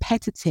very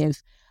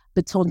competitive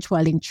baton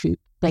twirling troupe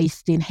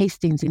based in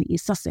Hastings in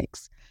East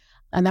Sussex.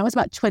 And that was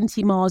about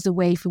 20 miles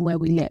away from where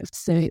we lived.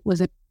 So it was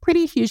a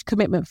pretty huge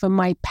commitment for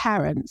my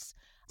parents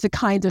to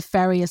kind of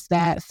ferry us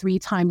there 3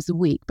 times a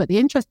week. But the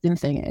interesting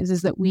thing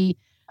is that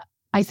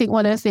I think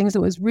one of the things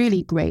that was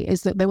really great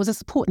is that there was a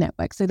support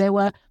network. So there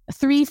were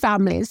 3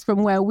 families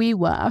from where we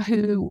were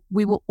who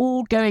we were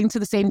all going to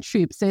the same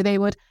troupe. So they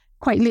would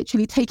quite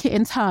literally take it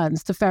in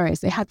turns to ferry us.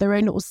 They had their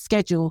own little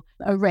schedule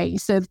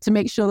arranged so to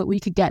make sure that we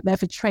could get there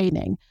for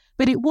training.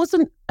 But it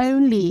wasn't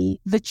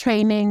only the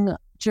training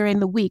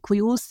during the week.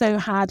 We also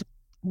had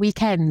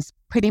weekends.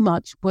 Pretty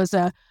much was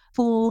a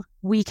full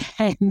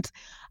weekend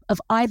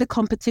of either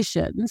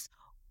competitions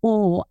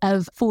or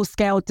of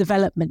full-scale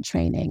development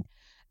training.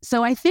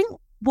 So I think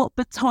what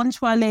baton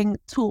twirling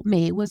taught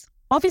me was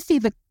obviously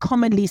the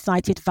commonly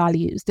cited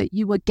values that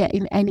you would get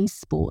in any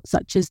sport,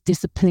 such as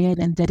discipline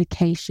and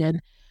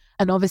dedication.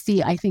 And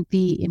obviously, I think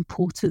the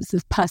importance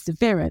of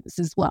perseverance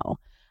as well.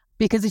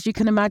 Because as you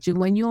can imagine,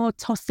 when you're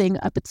tossing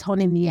a baton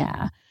in the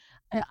air,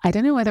 I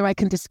don't know whether I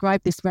can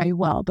describe this very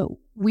well, but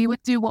we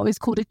would do what was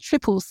called a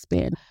triple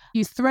spin.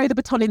 You throw the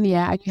baton in the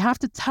air and you have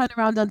to turn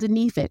around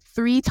underneath it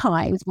 3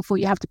 times before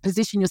you have to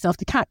position yourself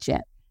to catch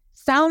it.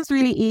 Sounds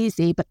really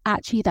easy, but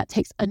actually that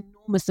takes an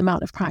enormous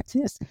amount of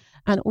practice.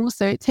 And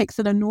also it takes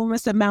an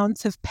enormous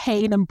amount of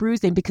pain and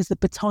bruising because the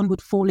baton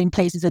would fall in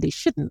places that it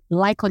shouldn't,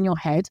 like on your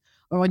head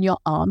or on your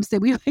arm. So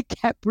we would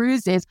get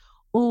bruises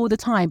all the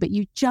time, but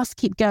you just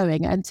keep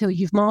going until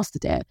you've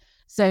mastered it.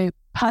 So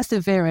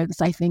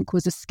perseverance, I think,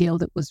 was a skill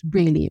that was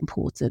really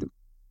important.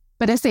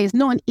 But I say it's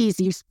not an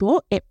easy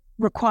sport. It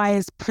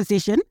requires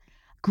precision,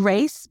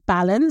 grace,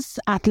 balance,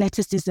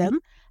 athleticism,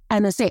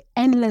 and I say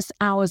endless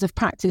hours of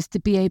practice to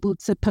be able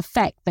to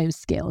perfect those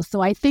skills.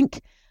 So I think,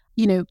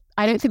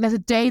 I don't think there's a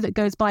day that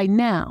goes by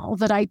now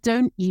that I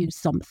don't use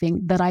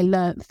something that I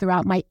learned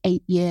throughout my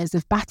 8 years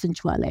of baton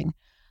twirling.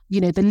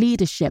 The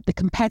leadership, the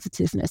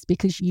competitiveness,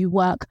 because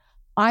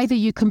either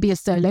you can be a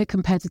solo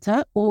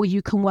competitor or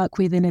you can work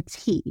within a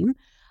team.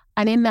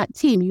 And in that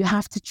team, you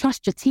have to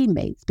trust your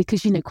teammates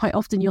because, quite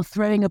often you're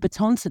throwing a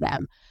baton to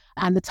them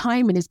and the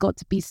timing has got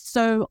to be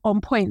so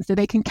on point so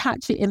they can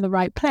catch it in the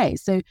right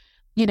place. So,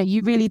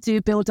 you really do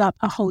build up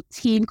a whole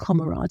team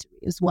camaraderie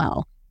as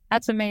well.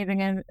 That's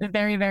amazing and a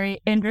very, very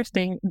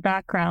interesting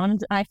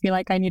background. I feel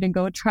like I need to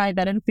go try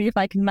that and see if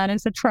I can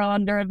manage to throw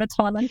under a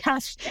baton and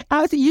catch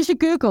it. You should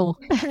Google.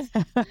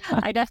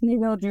 I definitely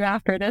will do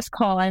after this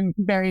call. I'm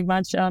very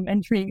much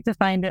intrigued to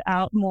find it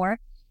out more.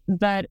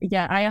 But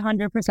yeah, I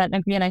 100%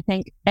 agree. And I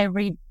think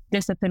every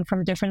discipline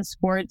from different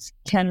sports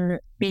can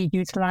be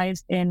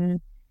utilized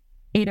in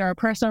either our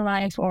personal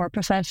life or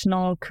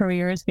professional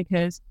careers.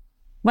 Because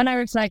when I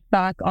reflect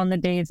back on the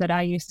days that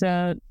I used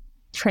to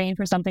train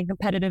for something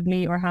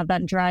competitively or have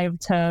that drive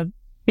to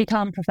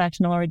become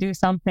professional or do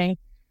something,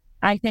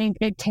 I think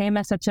it came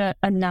as such a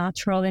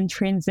natural,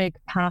 intrinsic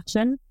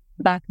passion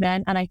back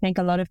then. And I think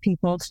a lot of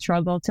people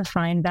struggle to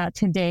find that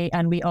today.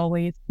 And we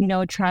always,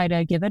 try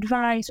to give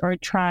advice or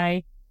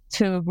try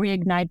to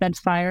reignite that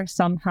fire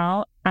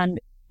somehow. And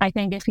I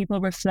think if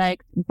people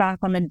reflect back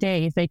on the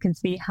days, they can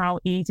see how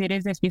easy it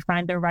is if you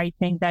find the right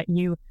thing, that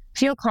you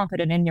feel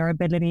confident in your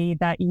ability,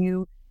 that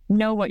you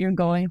know what you're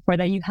going for,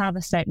 that you have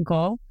a set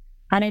goal.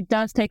 And it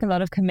does take a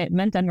lot of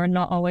commitment, and we're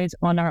not always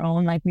on our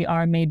own like we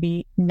are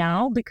maybe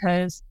now,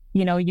 because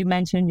you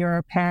mentioned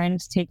your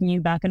parents taking you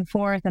back and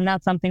forth, and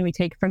that's something we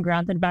take for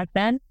granted back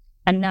then.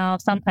 And now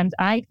sometimes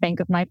I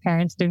think of my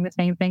parents doing the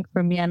same thing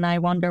for me, and I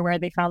wonder where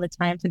they found the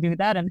time to do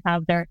that and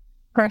have their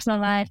personal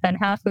life and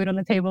have food on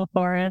the table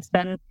for us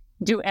and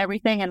do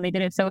everything. And they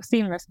did it so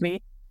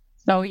seamlessly.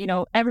 So,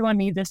 everyone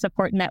needs a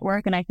support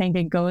network. And I think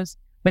it goes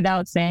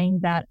without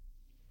saying that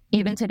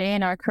even today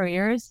in our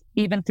careers,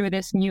 even through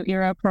this New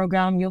Era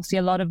program, you'll see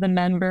a lot of the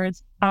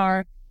members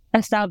are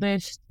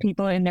established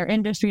people in their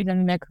industries and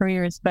in their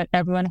careers, but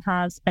everyone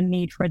has a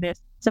need for this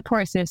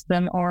support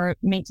system or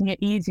making it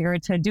easier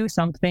to do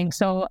something.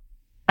 So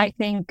I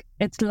think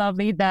it's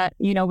lovely that,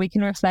 we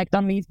can reflect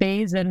on these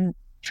days and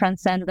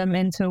transcend them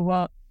into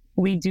what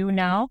we do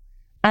now.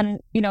 And,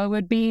 it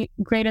would be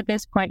great at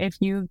this point if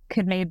you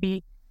could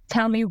maybe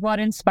tell me what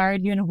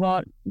inspired you and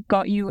what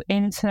got you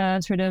into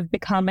sort of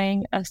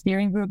becoming a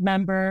steering group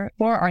member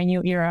for our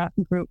New Era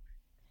group.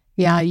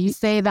 Yeah, you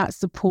say that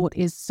support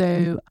is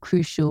so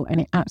crucial,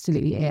 and it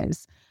absolutely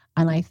is.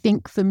 And I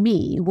think for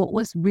me, what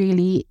was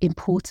really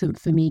important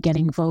for me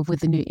getting involved with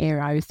the New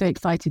Era, I was so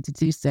excited to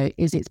do so,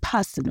 is it's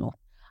personal.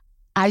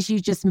 As you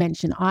just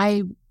mentioned,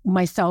 I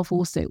myself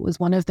also was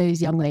one of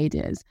those young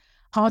ladies,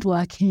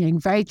 hardworking,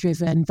 very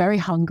driven, very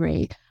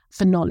hungry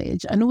for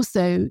knowledge and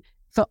also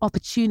for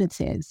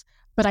opportunities.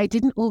 But I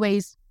didn't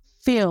always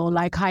feel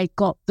like I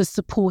got the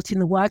support in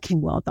the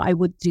working world that I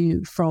would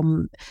do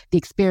from the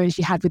experience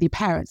you had with your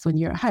parents when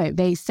you're at home.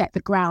 They set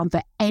the ground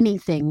that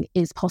anything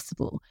is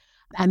possible.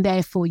 And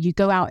therefore you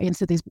go out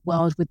into this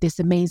world with this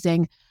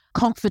amazing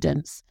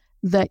confidence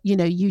that,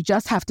 you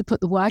just have to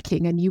put the work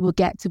in and you will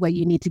get to where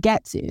you need to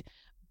get to.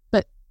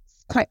 But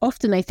quite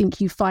often I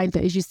think you find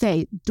that, as you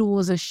say,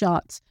 doors are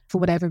shut for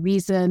whatever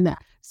reason.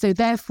 So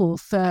therefore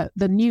for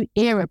the New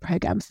Era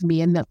program for me,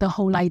 and the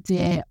whole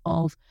idea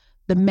of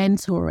the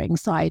mentoring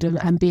side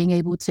and being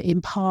able to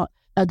impart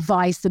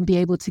advice and be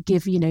able to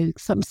give,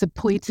 some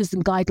pointers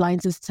and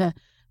guidelines as to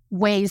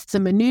ways to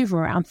maneuver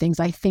around things,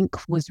 I think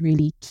was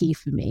really key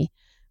for me.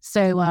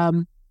 So,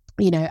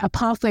 a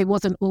pathway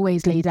wasn't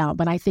always laid out,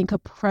 but I think a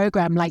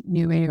program like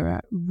New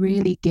Era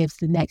really gives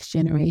the next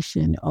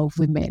generation of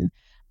women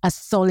a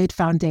solid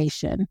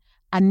foundation,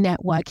 a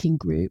networking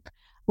group,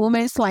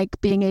 almost like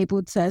being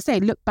able to say,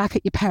 look back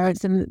at your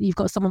parents and you've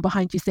got someone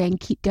behind you saying,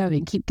 keep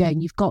going,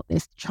 you've got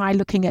this, try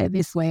looking at it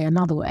this way,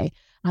 another way.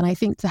 And I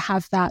think to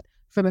have that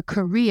from a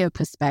career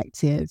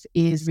perspective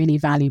is really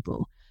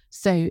valuable.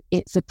 So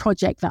it's a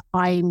project that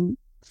I'm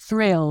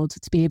thrilled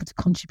to be able to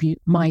contribute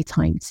my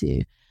time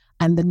to,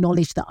 and the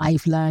knowledge that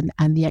I've learned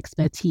and the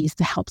expertise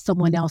to help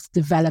someone else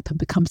develop and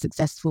become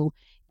successful,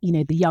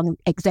 the young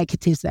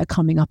executives that are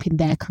coming up in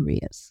their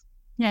careers.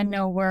 Yeah,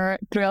 no, we're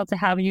thrilled to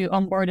have you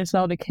on board as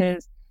well,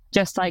 because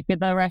just like with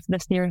the rest of the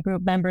steering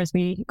group members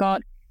we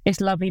got,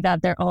 it's lovely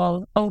that they're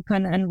all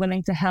open and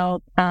willing to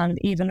help. And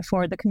even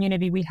for the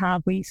community we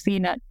have, we've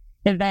seen at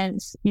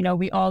events,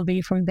 we all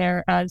leave from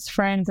there as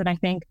friends. And I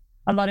think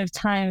a lot of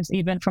times,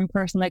 even from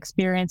personal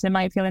experience, it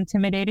might feel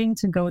intimidating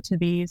to go to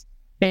these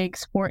big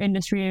sport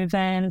industry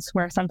events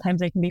where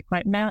sometimes they can be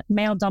quite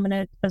male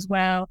dominant as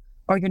well,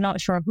 or you're not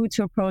sure who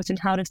to approach and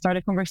how to start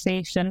a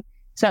conversation.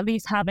 So at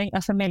least having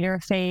a familiar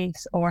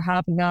face or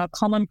having a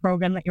common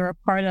program that you're a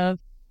part of,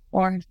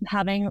 or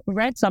having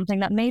read something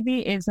that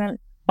maybe isn't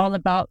all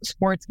about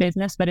sports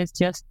business, but it's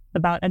just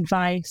about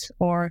advice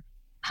or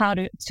how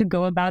to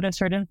go about a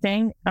certain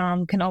thing,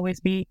 can always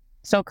be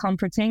so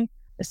comforting.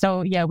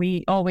 So yeah,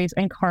 we always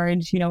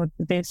encourage,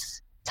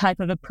 this type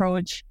of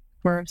approach.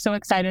 We're so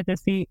excited to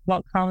see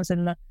what comes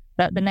in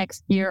the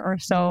next year or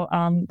so,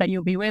 that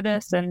you'll be with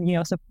us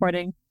and,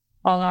 supporting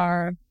all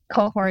our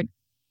cohort.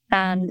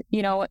 And,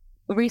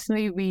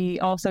 recently we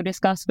also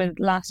discussed with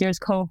last year's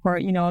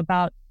cohort,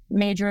 about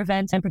major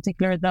events, in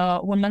particular the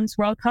Women's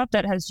World Cup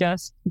that has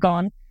just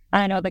gone.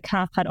 And I know the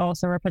CAF had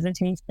also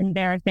representation in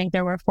there. I think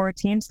there were 4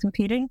 teams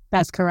competing.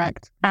 That's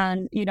correct.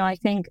 And, I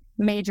think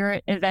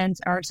major events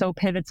are so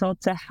pivotal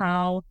to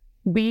how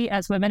we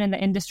as women in the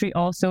industry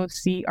also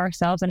see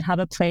ourselves and have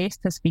a place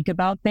to speak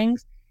about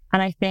things.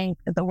 And I think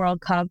the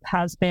World Cup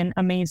has been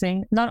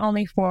amazing, not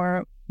only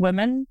for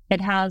women,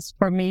 it has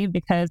for me,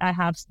 because I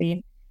have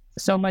seen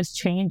so much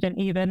change. And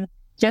even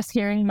just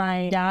hearing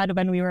my dad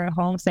when we were at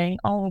home saying,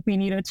 oh, we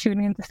need to tune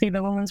in to see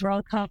the Women's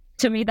World Cup,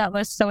 to me, that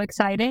was so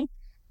exciting.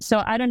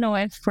 So I don't know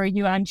if for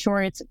you, I'm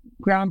sure it's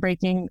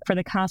groundbreaking for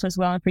the CAF as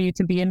well and for you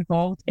to be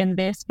involved in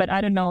this, but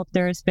I don't know if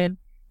there's been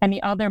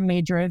any other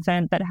major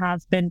event that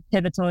has been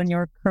pivotal in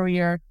your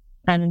career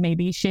and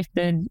maybe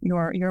shifted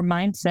your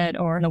mindset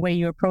or the way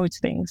you approach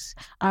things.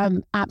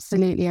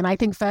 Absolutely. And I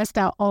think first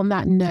out on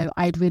that note,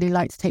 I'd really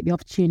like to take the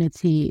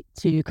opportunity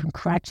to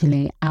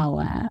congratulate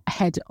our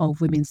head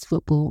of women's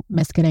football,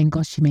 Preston and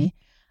Tori,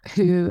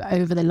 who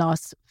over the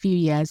last few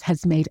years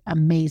has made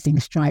amazing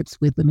strides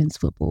with women's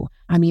football.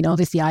 I mean,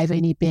 obviously, I've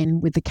only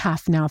been with the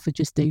CAF now for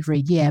just over a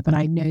year, but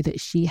I know that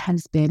she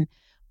has been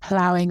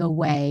ploughing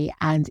away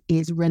and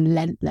is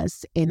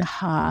relentless in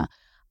her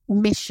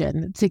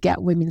mission to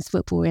get women's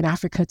football in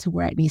Africa to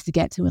where it needs to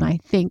get to. And I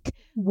think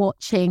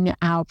watching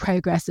our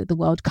progress at the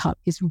World Cup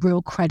is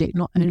real credit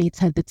not only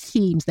to the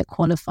teams that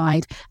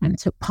qualified and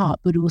took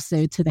part, but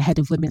also to the head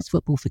of women's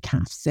football for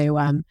CAF. So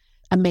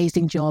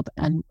amazing job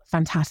and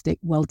fantastic.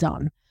 Well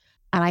done.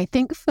 And I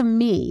think for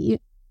me,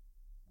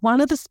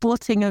 one of the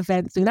sporting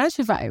events, in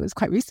actual fact, it was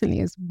quite recently,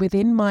 is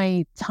within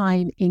my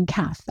time in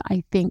CAF that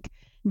I think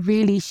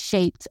really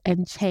shaped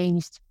and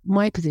changed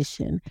my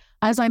position.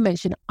 As I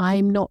mentioned,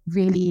 I'm not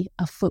really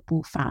a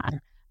football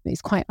fan.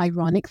 It's quite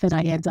ironic that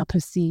I end up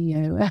as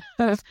CEO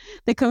of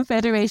the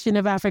Confederation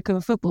of African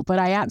Football, but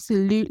I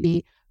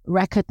absolutely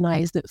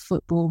recognize that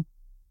football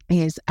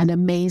is an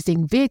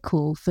amazing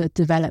vehicle for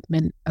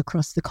development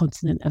across the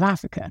continent of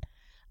Africa.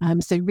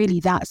 So really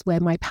that's where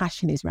my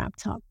passion is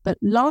wrapped up. But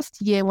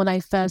last year when I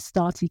first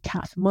started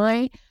CAF,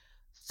 my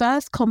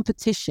first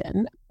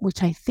competition,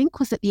 which I think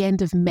was at the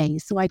end of May,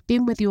 so I'd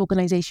been with the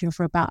organisation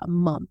for about a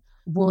month,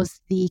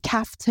 was the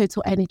CAF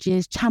Total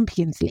Energies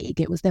Champions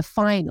League. It was their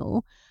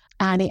final,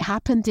 and it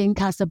happened in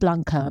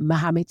Casablanca,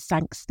 Mohammed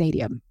VI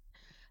Stadium.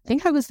 I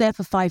think I was there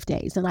for 5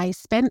 days, and I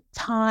spent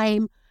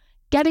time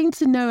getting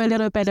to know a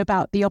little bit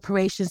about the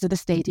operations of the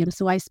stadium.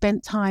 So I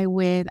spent time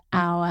with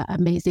our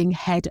amazing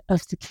head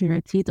of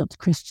security, Dr.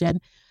 Christian.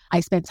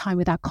 I spent time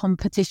with our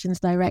competitions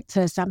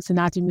director, Samson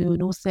Adamu,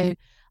 and also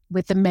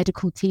with the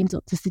medical team,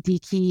 Dr.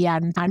 Siddiqui,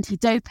 and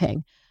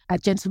anti-doping, a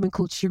gentleman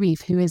called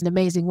Sharif, who is an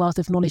amazing wealth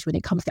of knowledge when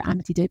it comes to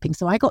anti-doping.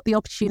 So I got the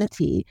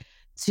opportunity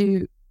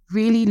to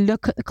really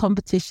look at the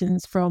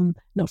competitions from,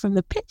 not from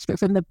the pitch, but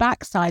from the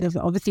backside of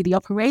obviously the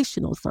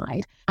operational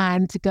side,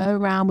 and to go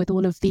around with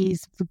all of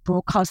these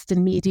broadcast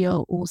and media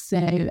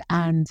also,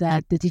 and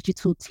the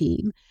digital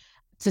team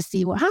to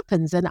see what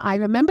happens. And I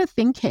remember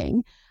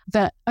thinking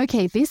that,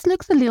 okay, this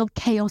looks a little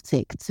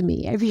chaotic to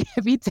me. Every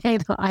day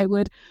that I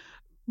would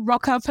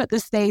rock up at the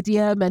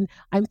stadium, and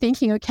I'm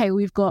thinking, okay,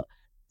 we've got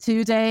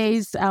 2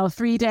 days,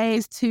 3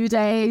 days, 2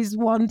 days,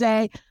 1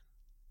 day.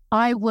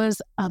 I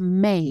was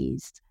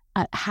amazed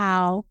at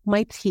how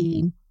my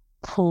team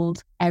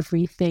pulled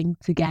everything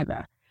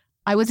together.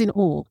 I was in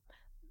awe.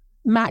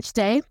 Match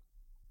day,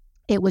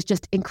 it was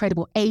just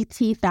incredible.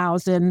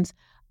 80,000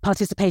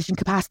 participation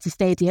capacity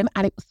stadium,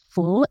 and it was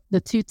full.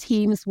 The two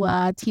teams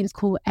were teams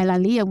called El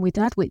Ali and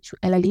Wydad, which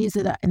El Ali is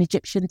an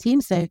Egyptian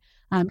team. So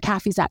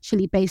CAF is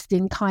actually based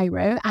in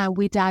Cairo, and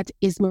Wydad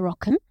is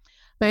Moroccan,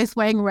 both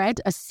wearing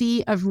red, a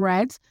sea of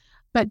red.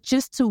 But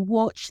just to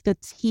watch the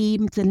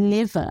team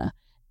deliver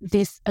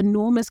this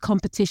enormous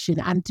competition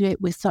and do it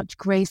with such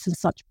grace and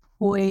such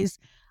poise,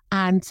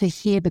 and to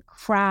hear the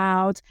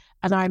crowd.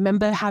 And I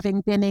remember having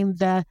been in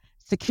the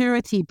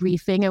security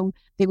briefing, and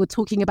they were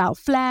talking about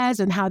flares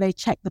and how they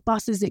check the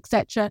buses,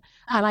 etc.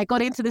 And I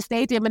got into the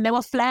stadium and there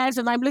were flares,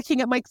 and I'm looking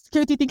at my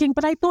security thinking,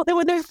 but I thought there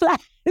were no flares.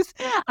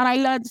 And I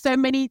learned so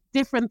many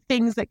different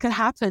things that could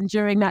happen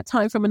during that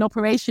time from an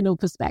operational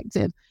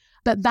perspective.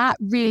 But that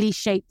really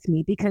shaped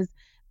me, because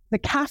the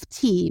CAF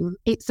team,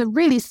 it's a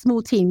really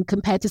small team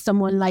compared to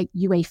someone like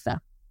UEFA.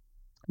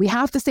 We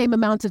have the same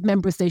amount of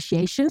member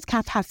associations.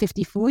 CAF have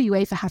 54,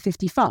 UEFA have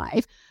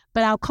 55,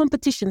 but our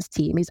competitions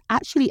team is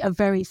actually a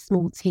very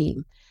small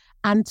team.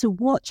 And to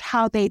watch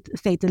how they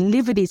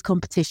deliver these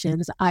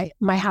competitions,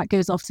 my hat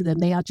goes off to them.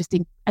 They are just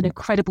an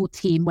incredible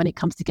team when it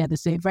comes together.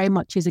 So it very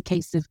much is a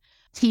case of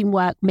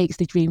teamwork makes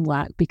the dream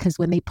work, because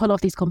when they pull off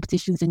these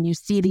competitions and you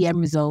see the end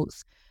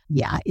results,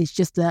 yeah, it's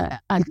just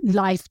a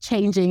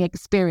life-changing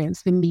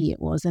experience for me. It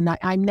was, and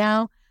I'm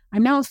now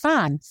a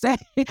fan. So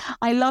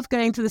I love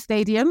going to the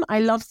stadium. I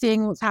love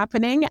seeing what's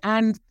happening,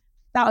 and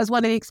that was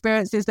one of the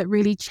experiences that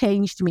really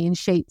changed me and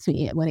shaped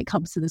me when it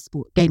comes to the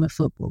game of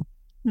football.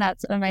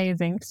 That's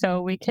amazing.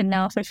 So we can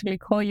now officially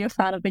call you a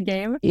fan of the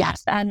game.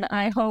 Yes, and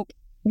I hope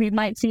we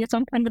might see at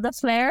some point with a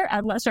flare.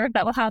 I'm not sure if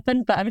that will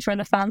happen, but I'm sure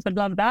the fans would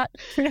love that.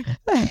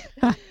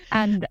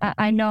 And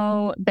I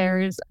know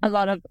there's a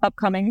lot of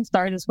upcoming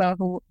stars as well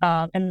who,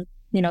 in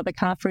the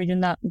CAF region,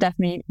 that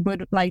definitely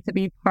would like to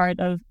be part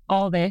of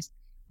all this.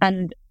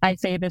 And I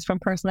say this from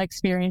personal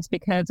experience,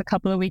 because a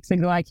couple of weeks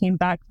ago I came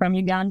back from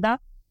Uganda,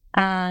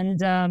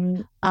 and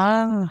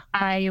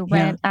I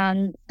went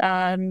and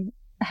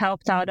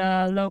helped out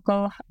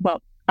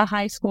a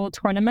high school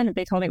tournament.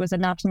 They told me it was a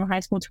national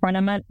high school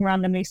tournament.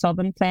 Randomly saw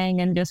them playing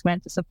and just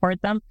went to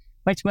support them,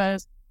 which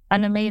was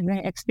an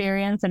amazing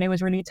experience. And it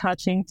was really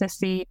touching to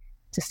see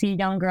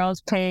young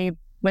girls play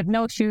with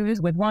no shoes,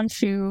 with one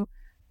shoe,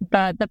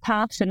 but the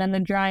passion and the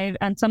drive,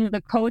 and some of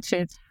the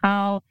coaches,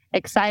 how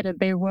excited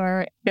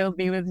they'll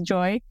be with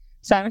joy.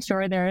 So I'm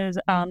sure there is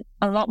a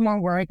lot more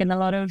work and a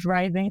lot of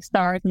rising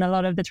stars and a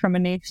lot of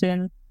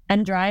determination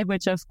and drive,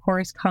 which of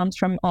course comes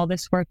from all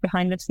this work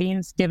behind the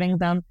scenes, giving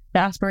them the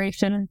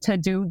aspiration to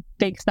do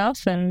big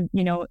stuff. And,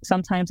 you know,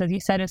 sometimes, as you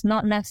said, it's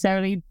not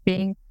necessarily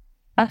being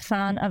a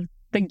fan of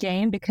the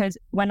game, because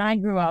when I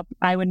grew up,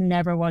 I would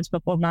never watch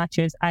football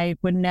matches. I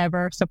would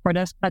never support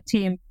a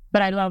team,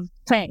 but I love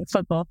playing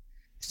football.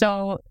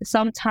 So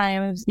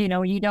sometimes, you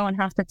know, you don't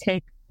have to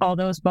tick all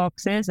those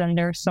boxes, and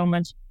there's so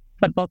much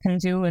football can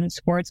do and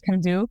sports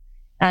can do.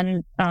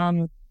 And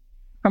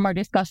from our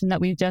discussion that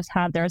we've just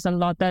had, there's a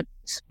lot that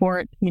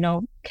sport, you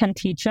know, can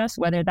teach us,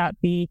 whether that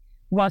be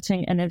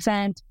watching an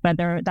event,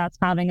 whether that's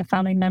having a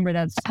family member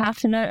that's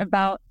passionate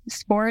about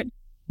sport.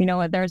 You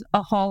know, there's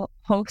a whole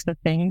host of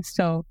things.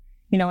 So,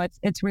 you know,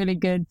 it's really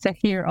good to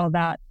hear all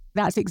that.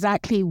 That's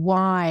exactly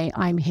why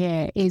I'm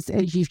here, is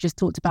as you've just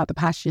talked about the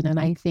passion. And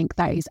I think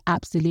that is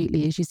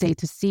absolutely, as you say,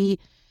 to see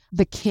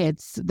the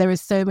kids, there are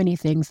so many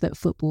things that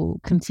football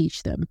can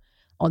teach them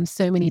on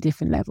so many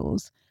different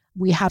levels.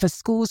 We have a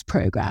schools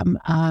program.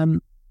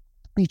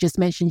 You just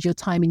mentioned your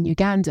time in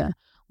Uganda,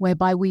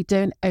 whereby we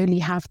don't only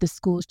have the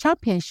schools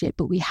championship,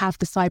 but we have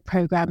the side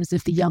programs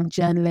of the young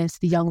journalists,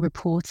 the young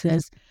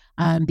reporters,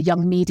 the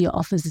young media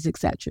officers,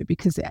 etc.,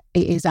 because it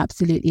is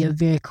absolutely a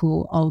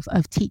vehicle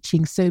of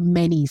teaching so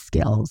many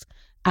skills.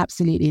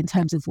 Absolutely, in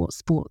terms of what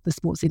the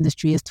sports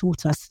industry has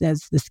taught us,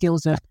 the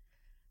skills are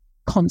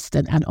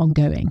constant and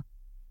ongoing.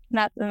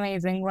 That's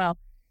amazing. Well,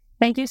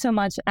 thank you so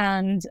much.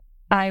 And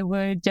I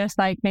would just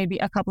like maybe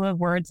a couple of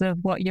words of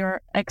what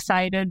you're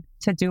excited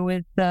to do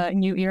with the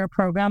New Era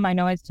program. I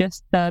know it's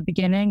just the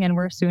beginning and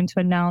we're soon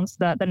to announce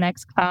the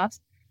next class,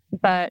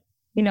 but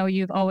you know,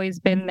 you've always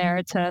been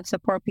there to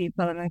support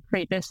people and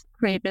create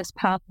this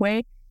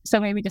pathway. So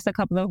maybe just a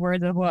couple of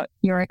words of what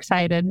you're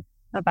excited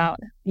about.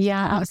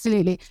 Yeah,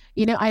 absolutely.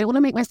 You know, I don't want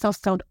to make myself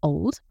sound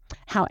old.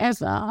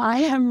 However, I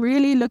am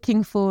really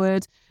looking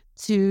forward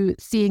to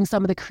seeing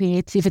some of the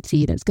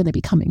creativity that's going to be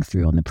coming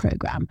through on the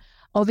program.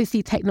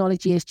 Obviously,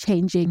 technology is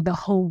changing the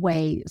whole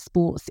way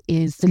sports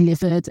is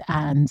delivered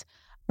and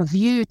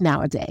viewed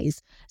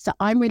nowadays. So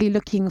I'm really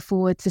looking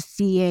forward to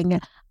seeing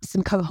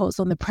some cohorts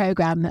on the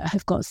program that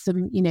have got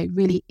some, you know,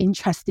 really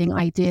interesting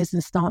ideas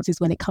and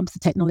stances when it comes to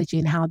technology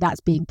and how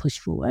that's being pushed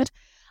forward.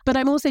 But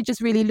I'm also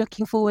just really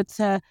looking forward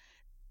to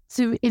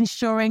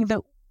ensuring that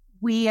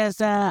we as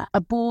a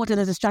board and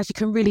as a strategy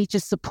can really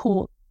just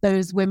support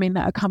those women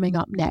that are coming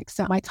up next.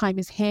 So my time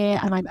is here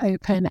and I'm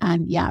open,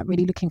 and yeah,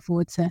 really looking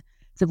forward to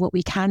what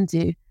we can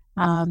do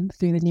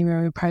through the New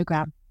Era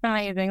program.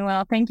 Amazing.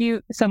 Well, thank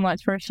you so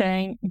much for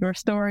sharing your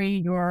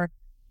story, your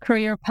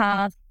career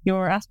path,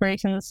 your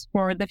aspirations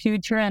for the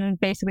future, and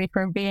basically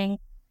for being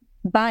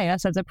by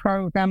us as a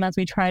program as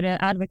we try to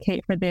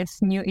advocate for this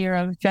new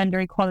era of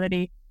gender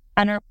equality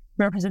and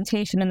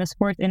representation in the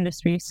sports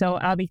industry. So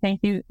Abi,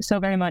 thank you so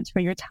very much for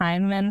your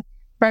time, and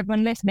for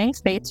everyone listening,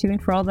 stay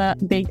tuned for all the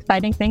big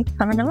exciting things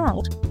coming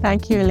along.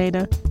 Thank you,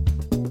 Elena.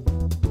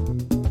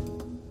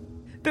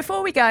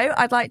 Before we go,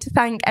 I'd like to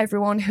thank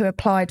everyone who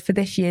applied for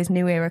this year's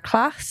New Era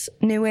class.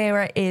 New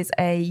Era is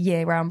a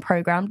year-round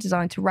programme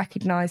designed to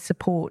recognise,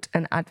 support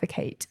and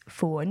advocate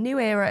for a new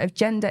era of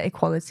gender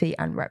equality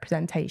and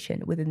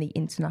representation within the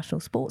international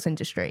sports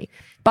industry.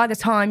 By the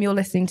time you're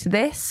listening to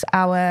this,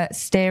 our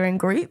steering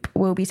group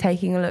will be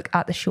taking a look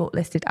at the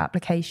shortlisted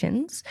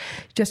applications.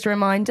 Just a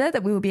reminder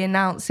that we will be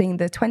announcing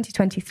the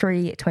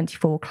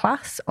 2023-24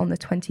 class on the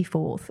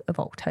 24th of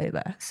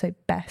October. So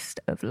best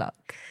of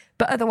luck.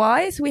 But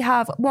otherwise, we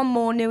have one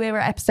more New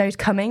Era episode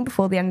coming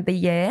before the end of the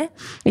year.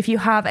 If you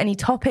have any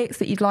topics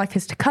that you'd like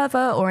us to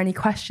cover or any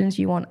questions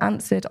you want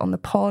answered on the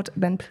pod,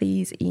 then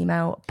please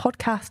email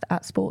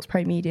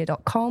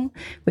podcast@sportspromedia.com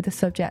with the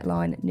subject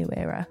line New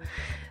Era.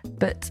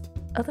 But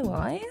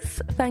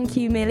otherwise, thank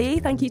you, Millie.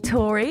 Thank you,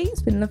 Tori.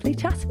 It's been lovely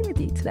chatting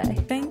with you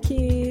today. Thank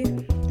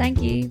you.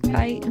 Thank you.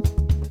 Bye.